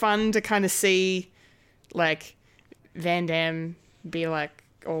been fun to kind of see, like, Van Damme be like,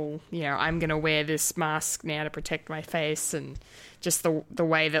 oh, I'm gonna wear this mask now to protect my face, and just the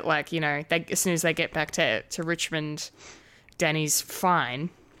way that, like, as soon as they get back to Richmond, Danny's fine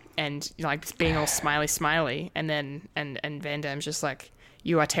and like being all smiley, and then and Van Damme's just like,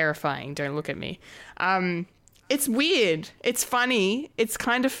 you are terrifying, don't look at me. It's weird, it's funny, it's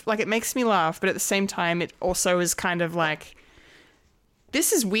kind of like, it makes me laugh, but at the same time it also is kind of like,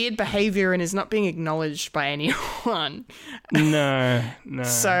 this is weird behavior and is not being acknowledged by anyone. No.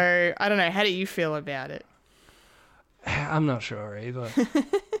 So, I don't know. How do you feel about it? I'm not sure either.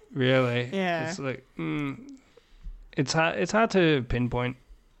 Really. Yeah. It's like, it's hard to pinpoint.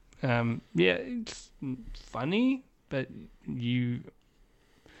 Yeah, it's funny, but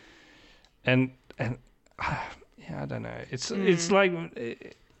and yeah, I don't know. It's like,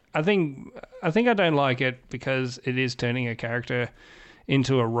 I think I don't like it because it is turning a character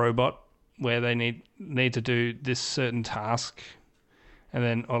into a robot where they need to do this certain task, and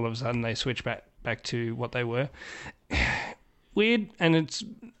then all of a sudden they switch back to what they were. Weird, and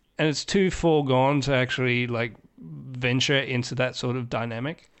it's too foregone to actually like venture into that sort of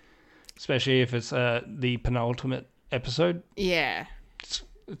dynamic, especially if it's the penultimate episode. Yeah.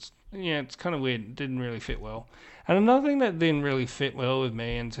 It's kind of weird. It didn't really fit well. And another thing that didn't really fit well with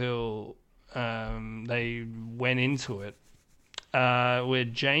me until they went into it,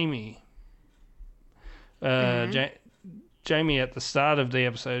 with Jamie. Jamie at the start of the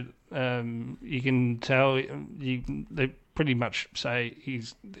episode, you can tell they pretty much say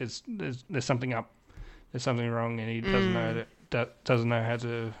there's something up, there's something wrong, and he doesn't know how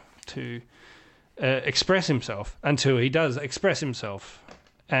to express himself until he does express himself,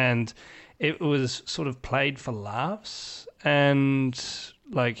 and it was sort of played for laughs and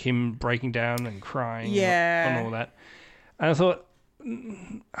like him breaking down and crying, and all that. And I thought,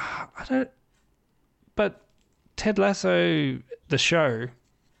 but Ted Lasso, the show,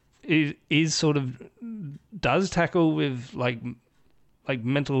 is sort of, does tackle with like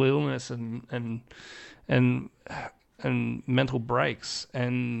mental illness and mental breaks,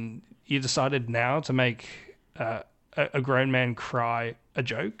 and you decided now to make a grown man cry a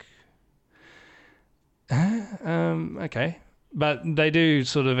joke. Okay, but they do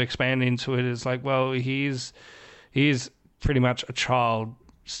sort of expand into it as like, well, he is pretty much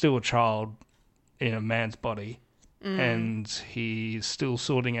still a child in a man's body, and he's still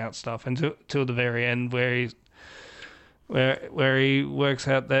sorting out stuff until the very end, where he works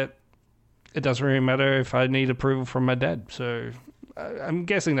out that it doesn't really matter if I need approval from my dad. So I'm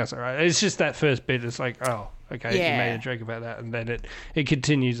guessing that's all right. It's just that first bit. It's like, oh, okay, you made a joke about that, and then it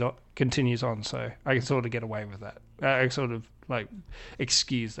continues on. So I can sort of get away with that. I sort of like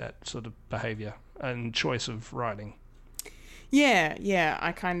excuse that sort of behavior and choice of writing. Yeah,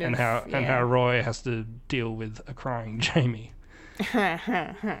 I kind of... And how Roy has to deal with a crying Jamie.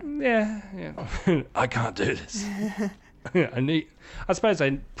 Yeah. I can't do this. I suppose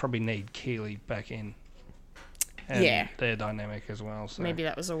they probably need Keeley back in. And their dynamic as well. So. Maybe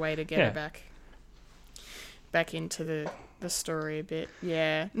that was a way to get her back into the story a bit.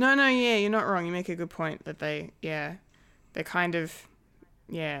 Yeah. No, you're not wrong. You make a good point that they kind of,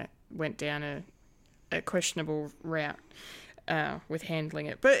 went down a questionable route with handling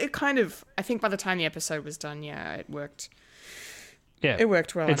it. But it kind of, I think by the time the episode was done, it worked. Yeah. It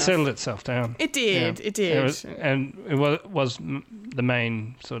worked well enough. It settled itself down. It did. Yeah. It did. It was the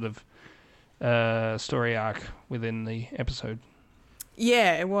main sort of story arc within the episode.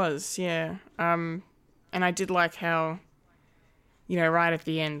 Yeah, it was. Yeah. And I did like how, right at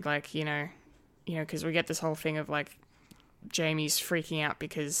the end, like, because we get this whole thing of like Jamie's freaking out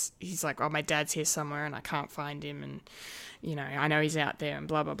because he's like, oh, my dad's here somewhere and I can't find him, and I know he's out there and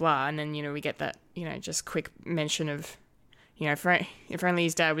blah blah blah, and then we get that just quick mention of if only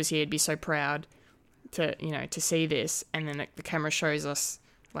his dad was here, he'd be so proud to see this. And then the camera shows us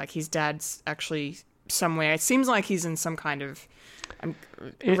like his dad's actually somewhere. It seems like he's in some kind of in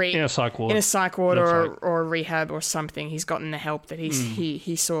a psych ward. In a psych ward or rehab or something. He's gotten the help that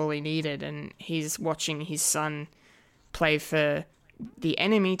he sorely needed, and he's watching his son play for the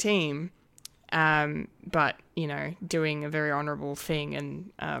enemy team, but doing a very honourable thing,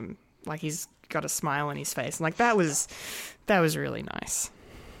 and like he's got a smile on his face. Like that was really nice.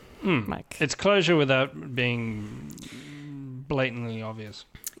 Like it's closure without being blatantly obvious.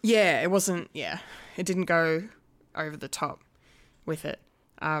 Yeah, it wasn't. Yeah, it didn't go over the top with it.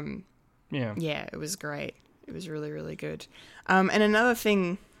 Yeah, it was great. It was really, really good. And another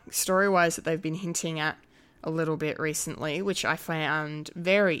thing, story-wise, that they've been hinting at a little bit recently, which I found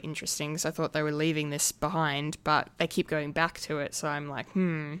very interesting, because I thought they were leaving this behind, but they keep going back to it. So I'm like,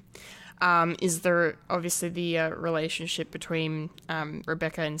 is there obviously the relationship between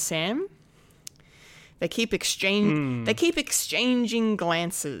Rebecca and Sam? They keep exchanging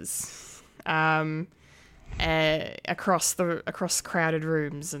glances across crowded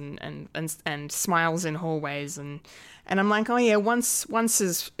rooms and smiles in hallways, and I'm like, oh yeah, once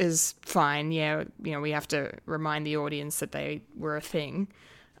is fine. Yeah, we have to remind the audience that they were a thing,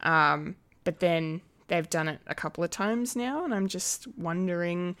 but then they've done it a couple of times now, and I'm just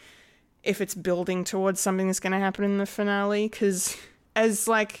wondering if it's building towards something that's going to happen in the finale, because as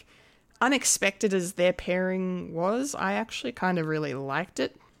like unexpected as their pairing was, I actually kind of really liked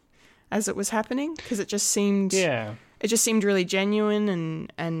it as it was happening, because it just seemed really genuine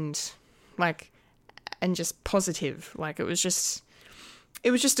and just positive. Like it was just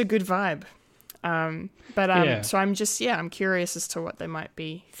a good vibe. So I'm curious as to what they might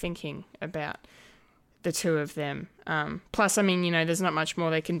be thinking about the two of them. Plus, I mean, there's not much more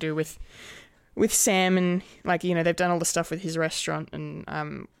they can do with Sam, and they've done all the stuff with his restaurant,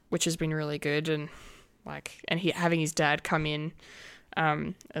 and which has been really good, and having his dad come in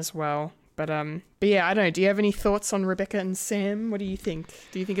as well. But yeah, I don't know. Do you have any thoughts on Rebecca and Sam? What do you think?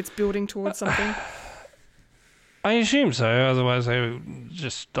 Do you think it's building towards something? I assume so. Otherwise, they would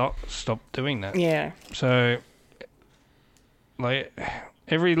just stop doing that. Yeah. So,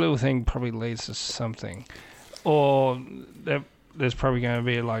 every little thing probably leads to something, or there's probably going to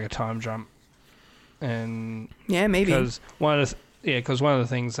be a time jump, and yeah, maybe because one of the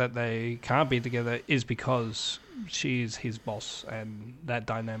things that they can't be together is because she's his boss, and that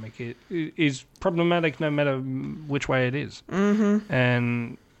dynamic is problematic no matter which way it is.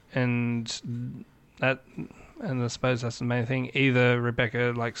 Mm-hmm. And I suppose that's the main thing. Either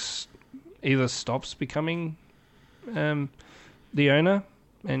Rebecca either stops becoming the owner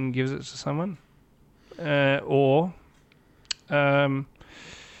and gives it to someone, or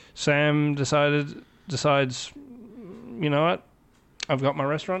Sam decides, you know what, I've got my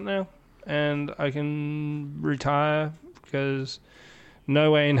restaurant now, and I can retire, because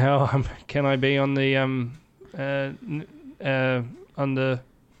no way in hell can I be on the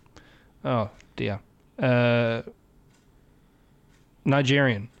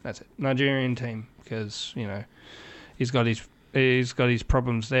Nigerian team, because he's got his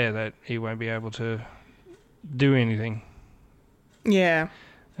problems there that he won't be able to do anything. Yeah,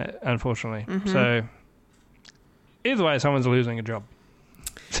 unfortunately. Mm-hmm. So either way, someone's losing a job.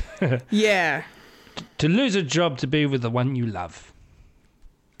 Yeah. To lose a job to be with the one you love.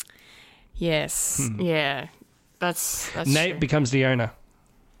 Yes. Yeah. That's Nate true. becomes the owner.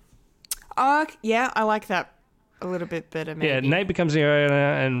 Yeah, I like that a little bit better, maybe. Yeah, Nate becomes the owner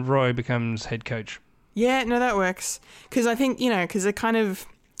and Roy becomes head coach. Yeah, no, that works. Because I think, because it kind of,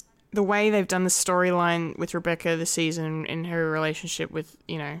 the way they've done the storyline with Rebecca this season in her relationship with,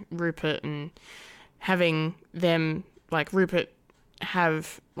 Rupert, and having them, Rupert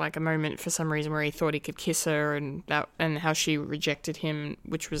have a moment for some reason where he thought he could kiss her, and how she rejected him,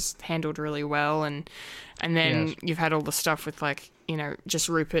 which was handled really well, and then you've had all the stuff with just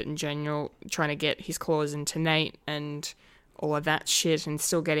Rupert in general trying to get his claws into Nate and all of that shit, and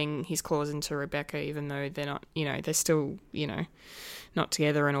still getting his claws into Rebecca, even though they're not, they're still, not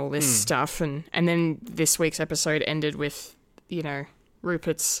together, and all this stuff, and then this week's episode ended with,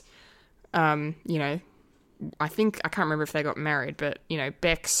 Rupert's, I can't remember if they got married, but,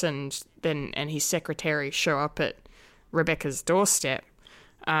 Bex and his secretary show up at Rebecca's doorstep,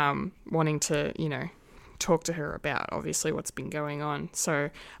 wanting to, talk to her about obviously what's been going on.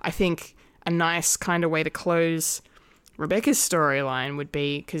 So I think a nice kind of way to close Rebecca's storyline would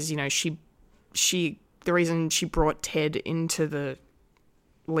be, because, the reason she brought Ted into the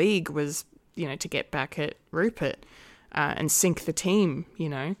league was, to get back at Rupert, and sink the team,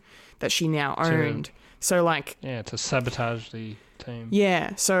 that she now owned. So, like... Yeah, to sabotage the team.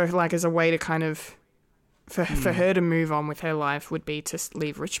 Yeah, so, like, as a way to kind of... For her to move on with her life would be to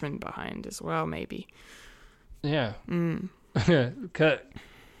leave Richmond behind as well, maybe. Yeah. Because...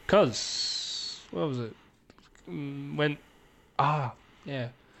 What was it? When... yeah.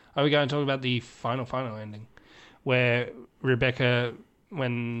 Are we going to talk about the final ending? Where Rebecca,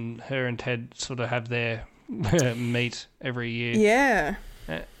 when her and Ted sort of have their meet every year.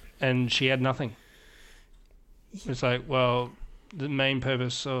 Yeah. And she had nothing. It's like, well, the main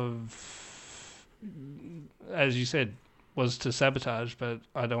purpose of, as you said, was to sabotage, but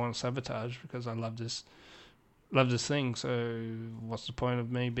I don't want to sabotage because I love this thing, so what's the point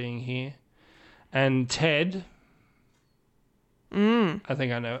of me being here? And Ted... I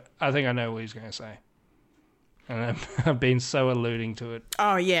think I know what he's going to say, and I've been so alluding to it.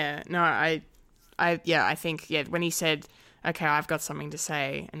 Oh yeah, no, I think when he said, "Okay, I've got something to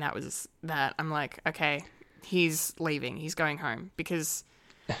say," and that was that, I'm like, okay, he's leaving, he's going home, because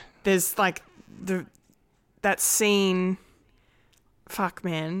there's like that scene. Fuck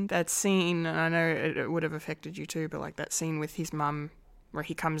man, that scene. And I know it would have affected you too, but like that scene with his mum, where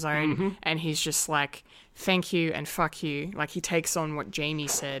he comes home and he's just like, thank you and fuck you. Like, he takes on what Jamie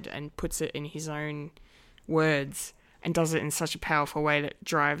said and puts it in his own words and does it in such a powerful way that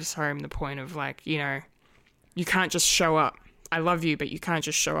drives home the point of, like, you know, you can't just show up. I love you, but you can't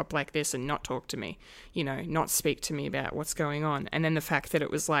just show up like this and not talk to me, you know, not speak to me about what's going on. And then the fact that it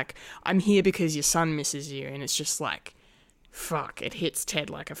was like, I'm here because your son misses you. And it's just like, fuck, it hits Ted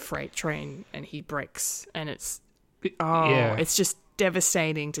like a freight train and he breaks. And it's just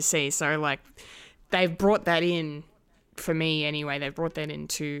devastating to see. So, like, they've brought that in, for me anyway, they've brought that in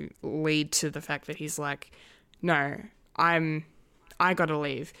to lead to the fact that he's like, no, I gotta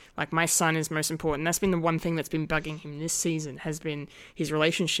leave. Like, my son is most important. That's been the one thing that's been bugging him this season, has been his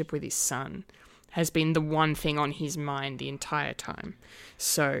relationship with his son, has been the one thing on his mind the entire time.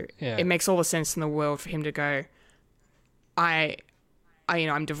 So it makes all the sense in the world for him to go, I'm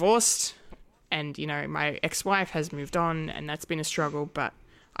divorced, and, you know, my ex-wife has moved on, and that's been a struggle, but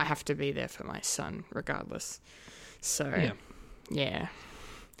I have to be there for my son regardless. So, yeah.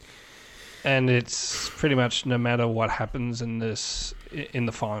 And it's pretty much no matter what happens in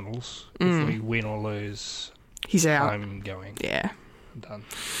the finals, if we win or lose, he's out. I'm going. Yeah. I'm done.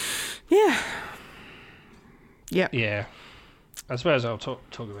 Yeah. Yep. Yeah. I suppose I'll talk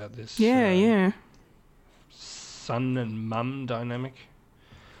about this. Yeah. Son and mum dynamic.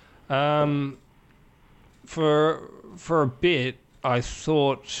 For a bit, I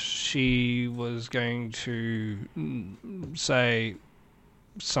thought she was going to say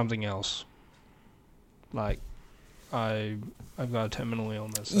something else, like, I've got a terminal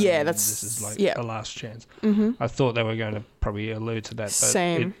illness. Yeah, this is like the last chance. I thought they were going to probably allude to that. But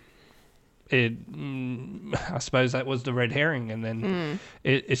Same. I suppose that was the red herring, and then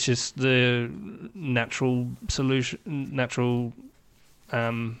it's just the natural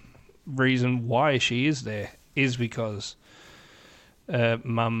reason why she is there is because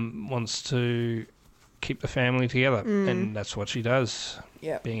mum wants to keep the family together, and that's what she does.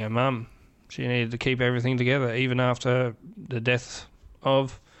 Being a mum, she needed to keep everything together, even after the death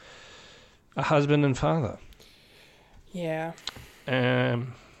of a husband and father. Yeah.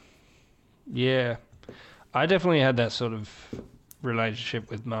 Yeah, I definitely had that sort of relationship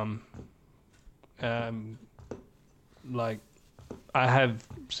with mum. Like, I have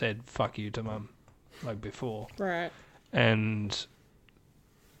said fuck you to mum, like, before. Right. And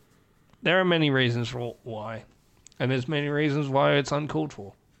there are many reasons for why. And there's many reasons why it's uncalled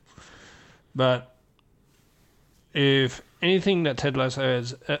for. But if anything that Ted Lasso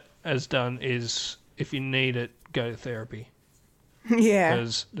has done is, if you need it, go to therapy. Yeah.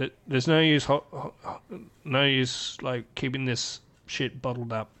 Because there's no use, like, keeping this shit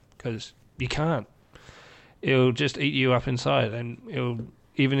bottled up, because you can't. It'll just eat you up inside, and it'll,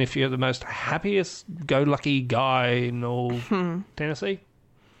 even if you're the most happiest go-lucky guy in all Tallahassee,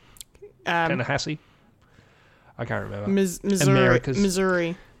 I can't remember.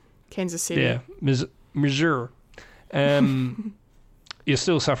 Missouri, Kansas City. Yeah, Missouri. You're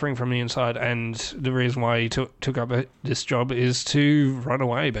still suffering from the inside, and the reason why you took up this job is to run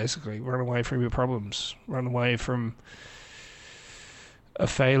away, basically. Run away from your problems. Run away from a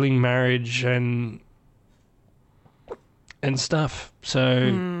failing marriage and stuff. So,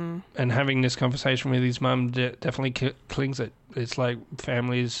 and having this conversation with his mum definitely clings it. It's like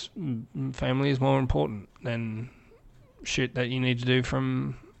family is more important than shit that you need to do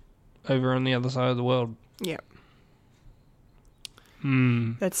from over on the other side of the world. Yep.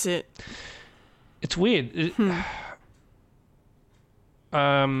 That's it. It's weird.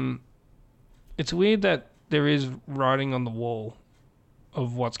 It's It's weird that there is writing on the wall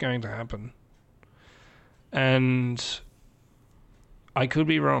of what's going to happen. And I could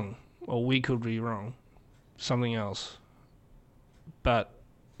be wrong, or we could be wrong. Something else. But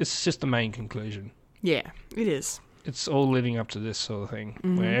it's just the main conclusion. Yeah, it is. It's all leading up to this sort of thing,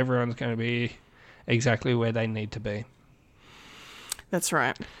 where everyone's going to be exactly where they need to be. That's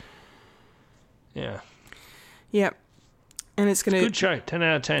right. Yeah. Yep. And it's going to... Good show. 10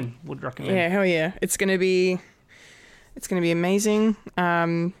 out of 10. Would recommend. Yeah, hell yeah. It's going to be amazing,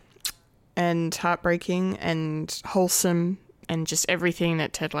 and heartbreaking and wholesome and just everything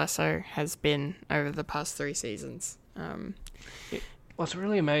that Ted Lasso has been over the past 3 seasons. What's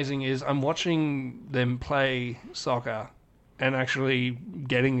really amazing is I'm watching them play soccer and actually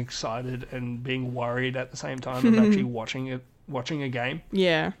getting excited and being worried at the same time of actually watching a game.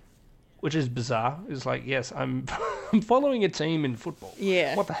 Yeah. Which is bizarre. It's like, yes, I'm following a team in football.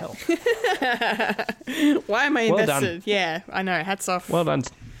 Yeah. What the hell? Why am I invested? Well done. Yeah, I know. Hats off. Well done.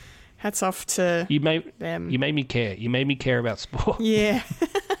 Hats off to them. You made me care. You made me care about sport. Yeah.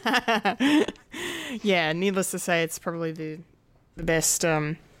 Yeah, needless to say, it's probably the best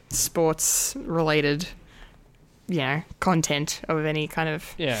sports-related, content of any kind of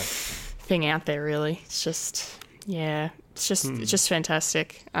thing out there, really. It's just, it's just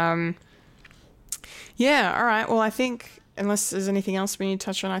fantastic. Yeah, all right. Well, I think, unless there's anything else we need to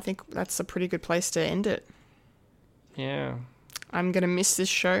touch on, I think that's a pretty good place to end it. Yeah. I'm going to miss this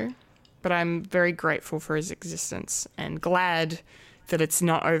show, but I'm very grateful for his existence and glad that it's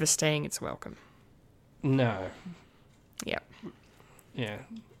not overstaying its welcome. No. Yep. Yeah.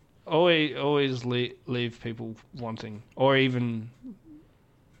 Always leave people wanting, or even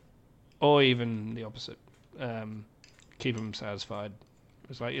the opposite. Keep them satisfied.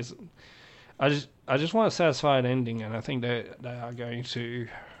 It's like I just want a satisfied ending, and I think they are going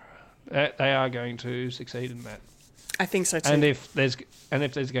to succeed in that. I think so too. And if there's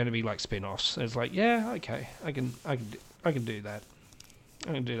going to be like spin-offs, it's like, yeah, okay, I can do that.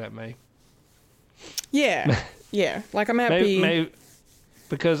 I can do that, mate. Yeah, yeah. Like I'm happy. Maybe,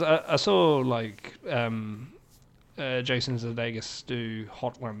 because I saw like Jason Sudeikis do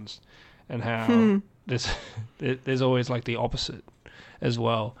Hot Ones, and how there's always like the opposite as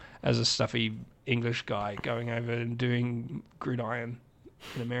well, as a stuffy English guy going over and doing Gridiron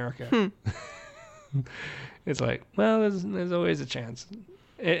in America. It's like, well, there's always a chance.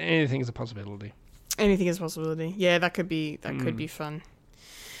 Anything is a possibility. Anything is a possibility. Yeah, that could be fun.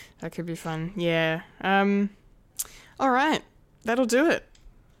 That could be fun. Yeah. All right. That'll do it.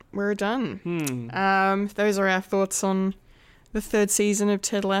 We're done. Those are our thoughts on the 3rd season of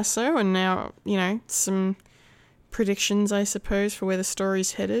Ted Lasso, and now, some predictions, I suppose, for where the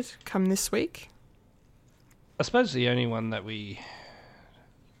story's headed come this week. I suppose the only one that we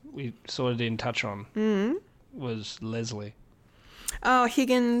sort of didn't touch on was Leslie. Oh,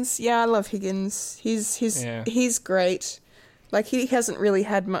 Higgins. Yeah, I love Higgins. He's great. Like, he hasn't really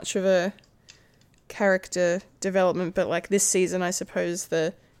had much of a character development, but like this season, I suppose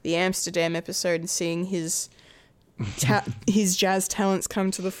the Amsterdam episode and seeing his jazz talents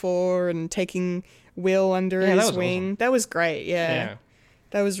come to the fore and taking Will under his wing. Awesome. That was great. Yeah.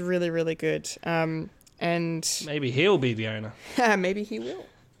 That was really, really good. And maybe he'll be the owner. Maybe he will.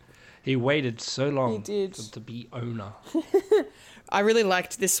 He waited so long. He did. To be owner. I really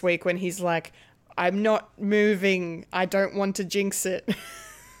liked this week when he's like, I'm not moving. I don't want to jinx it.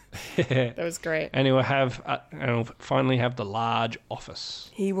 That was great. And he'll finally have the large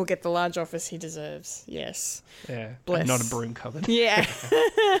office. He will get the large office he deserves. Yes. Yeah. Bless. And not a broom cupboard. Yeah.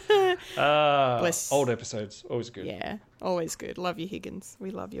 Bless. Old episodes. Always good. Yeah. Always good. Love you, Higgins.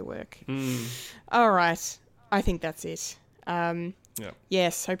 We love your work. All right. I think that's it.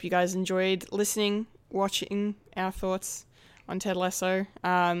 Yes. Hope you guys enjoyed listening, watching our thoughts on Ted Lasso.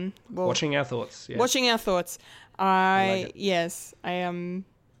 Watching our thoughts. Yes. Watching our thoughts. I like it.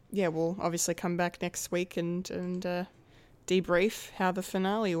 Yeah, we'll obviously come back next week and debrief how the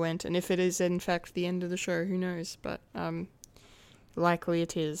finale went, and if it is in fact the end of the show, who knows? But likely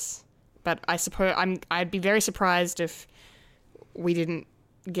it is. But I suppose I'd be very surprised if we didn't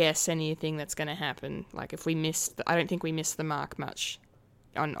guess anything that's going to happen. Like if we missed, I don't think we missed the mark much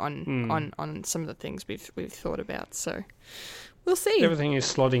on some of the things we've thought about. So we'll see. Everything is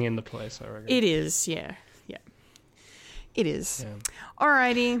slotting into place, I reckon. It is, yeah. It is. Yeah.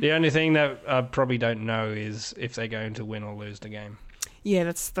 Alrighty. The only thing that I probably don't know is if they're going to win or lose the game. Yeah,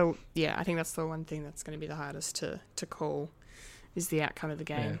 I think that's the one thing that's going to be the hardest to call is the outcome of the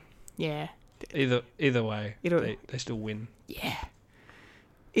game. Yeah. Either way, they still win. Yeah.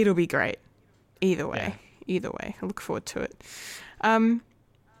 It'll be great. Either way. I look forward to it.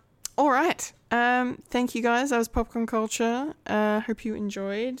 All right. Thank you guys. That was Popcorn Culture. Hope you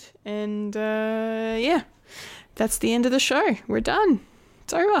enjoyed. And yeah, that's the end of the show. We're done.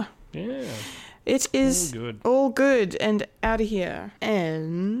 It's over. Yeah. It is all good and out of here.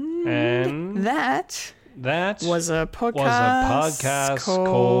 And that was a podcast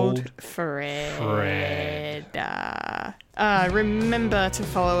called Fred. Remember to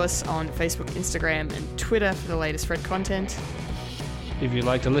follow us on Facebook, Instagram, and Twitter for the latest Fred content. If you'd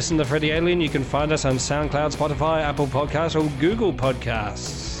like to listen to Freddy Alien, you can find us on SoundCloud, Spotify, Apple Podcasts, or Google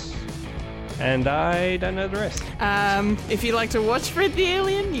Podcasts. And I don't know the rest. If you'd like to watch Fred the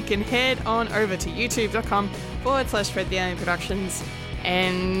Alien, you can head on over to youtube.com/Fred the Alien Productions.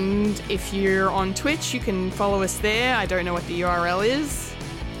 And if you're on Twitch, you can follow us there. I don't know what the URL is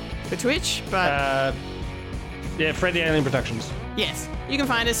for Twitch, but... yeah, Fred the Alien Productions. Yes. You can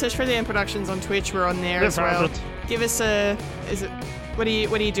find us, search Fred the Alien Productions on Twitch. We're on there as well. Give us a... What do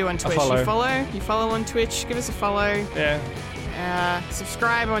you do on Twitch? You follow on Twitch. Give us a follow. Yeah.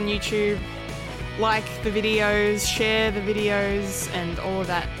 Subscribe on YouTube. Like the videos. Share the videos. And all of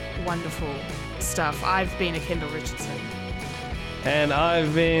that wonderful stuff. I've been a Kendall Richardson. And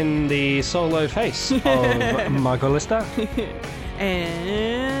I've been the solo face of Michael Lister.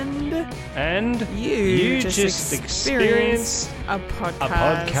 And you just experienced a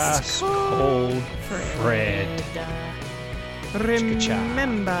podcast called Fred.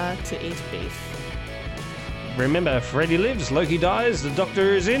 Remember to eat beef. Remember, Freddy lives, Loki dies, the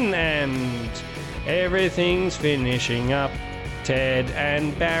Doctor is in, and everything's finishing up. Ted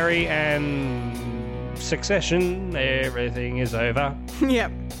and Barry and Succession, everything is over.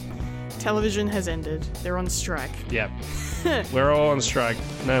 Yep. Television has ended. They're on strike. Yep. We're all on strike.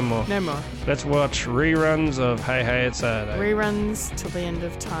 No more. No more. Let's watch reruns of Hey Hey It's Saturday. Reruns till the end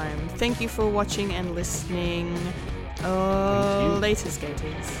of time. Thank you for watching and listening. Oh, later,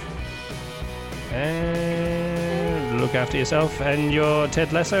 skaters. And look after yourself and your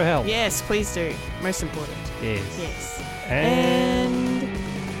Ted Lasso help. Yes, please do. Most important. Yes. Yes. And...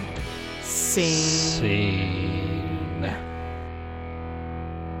 See.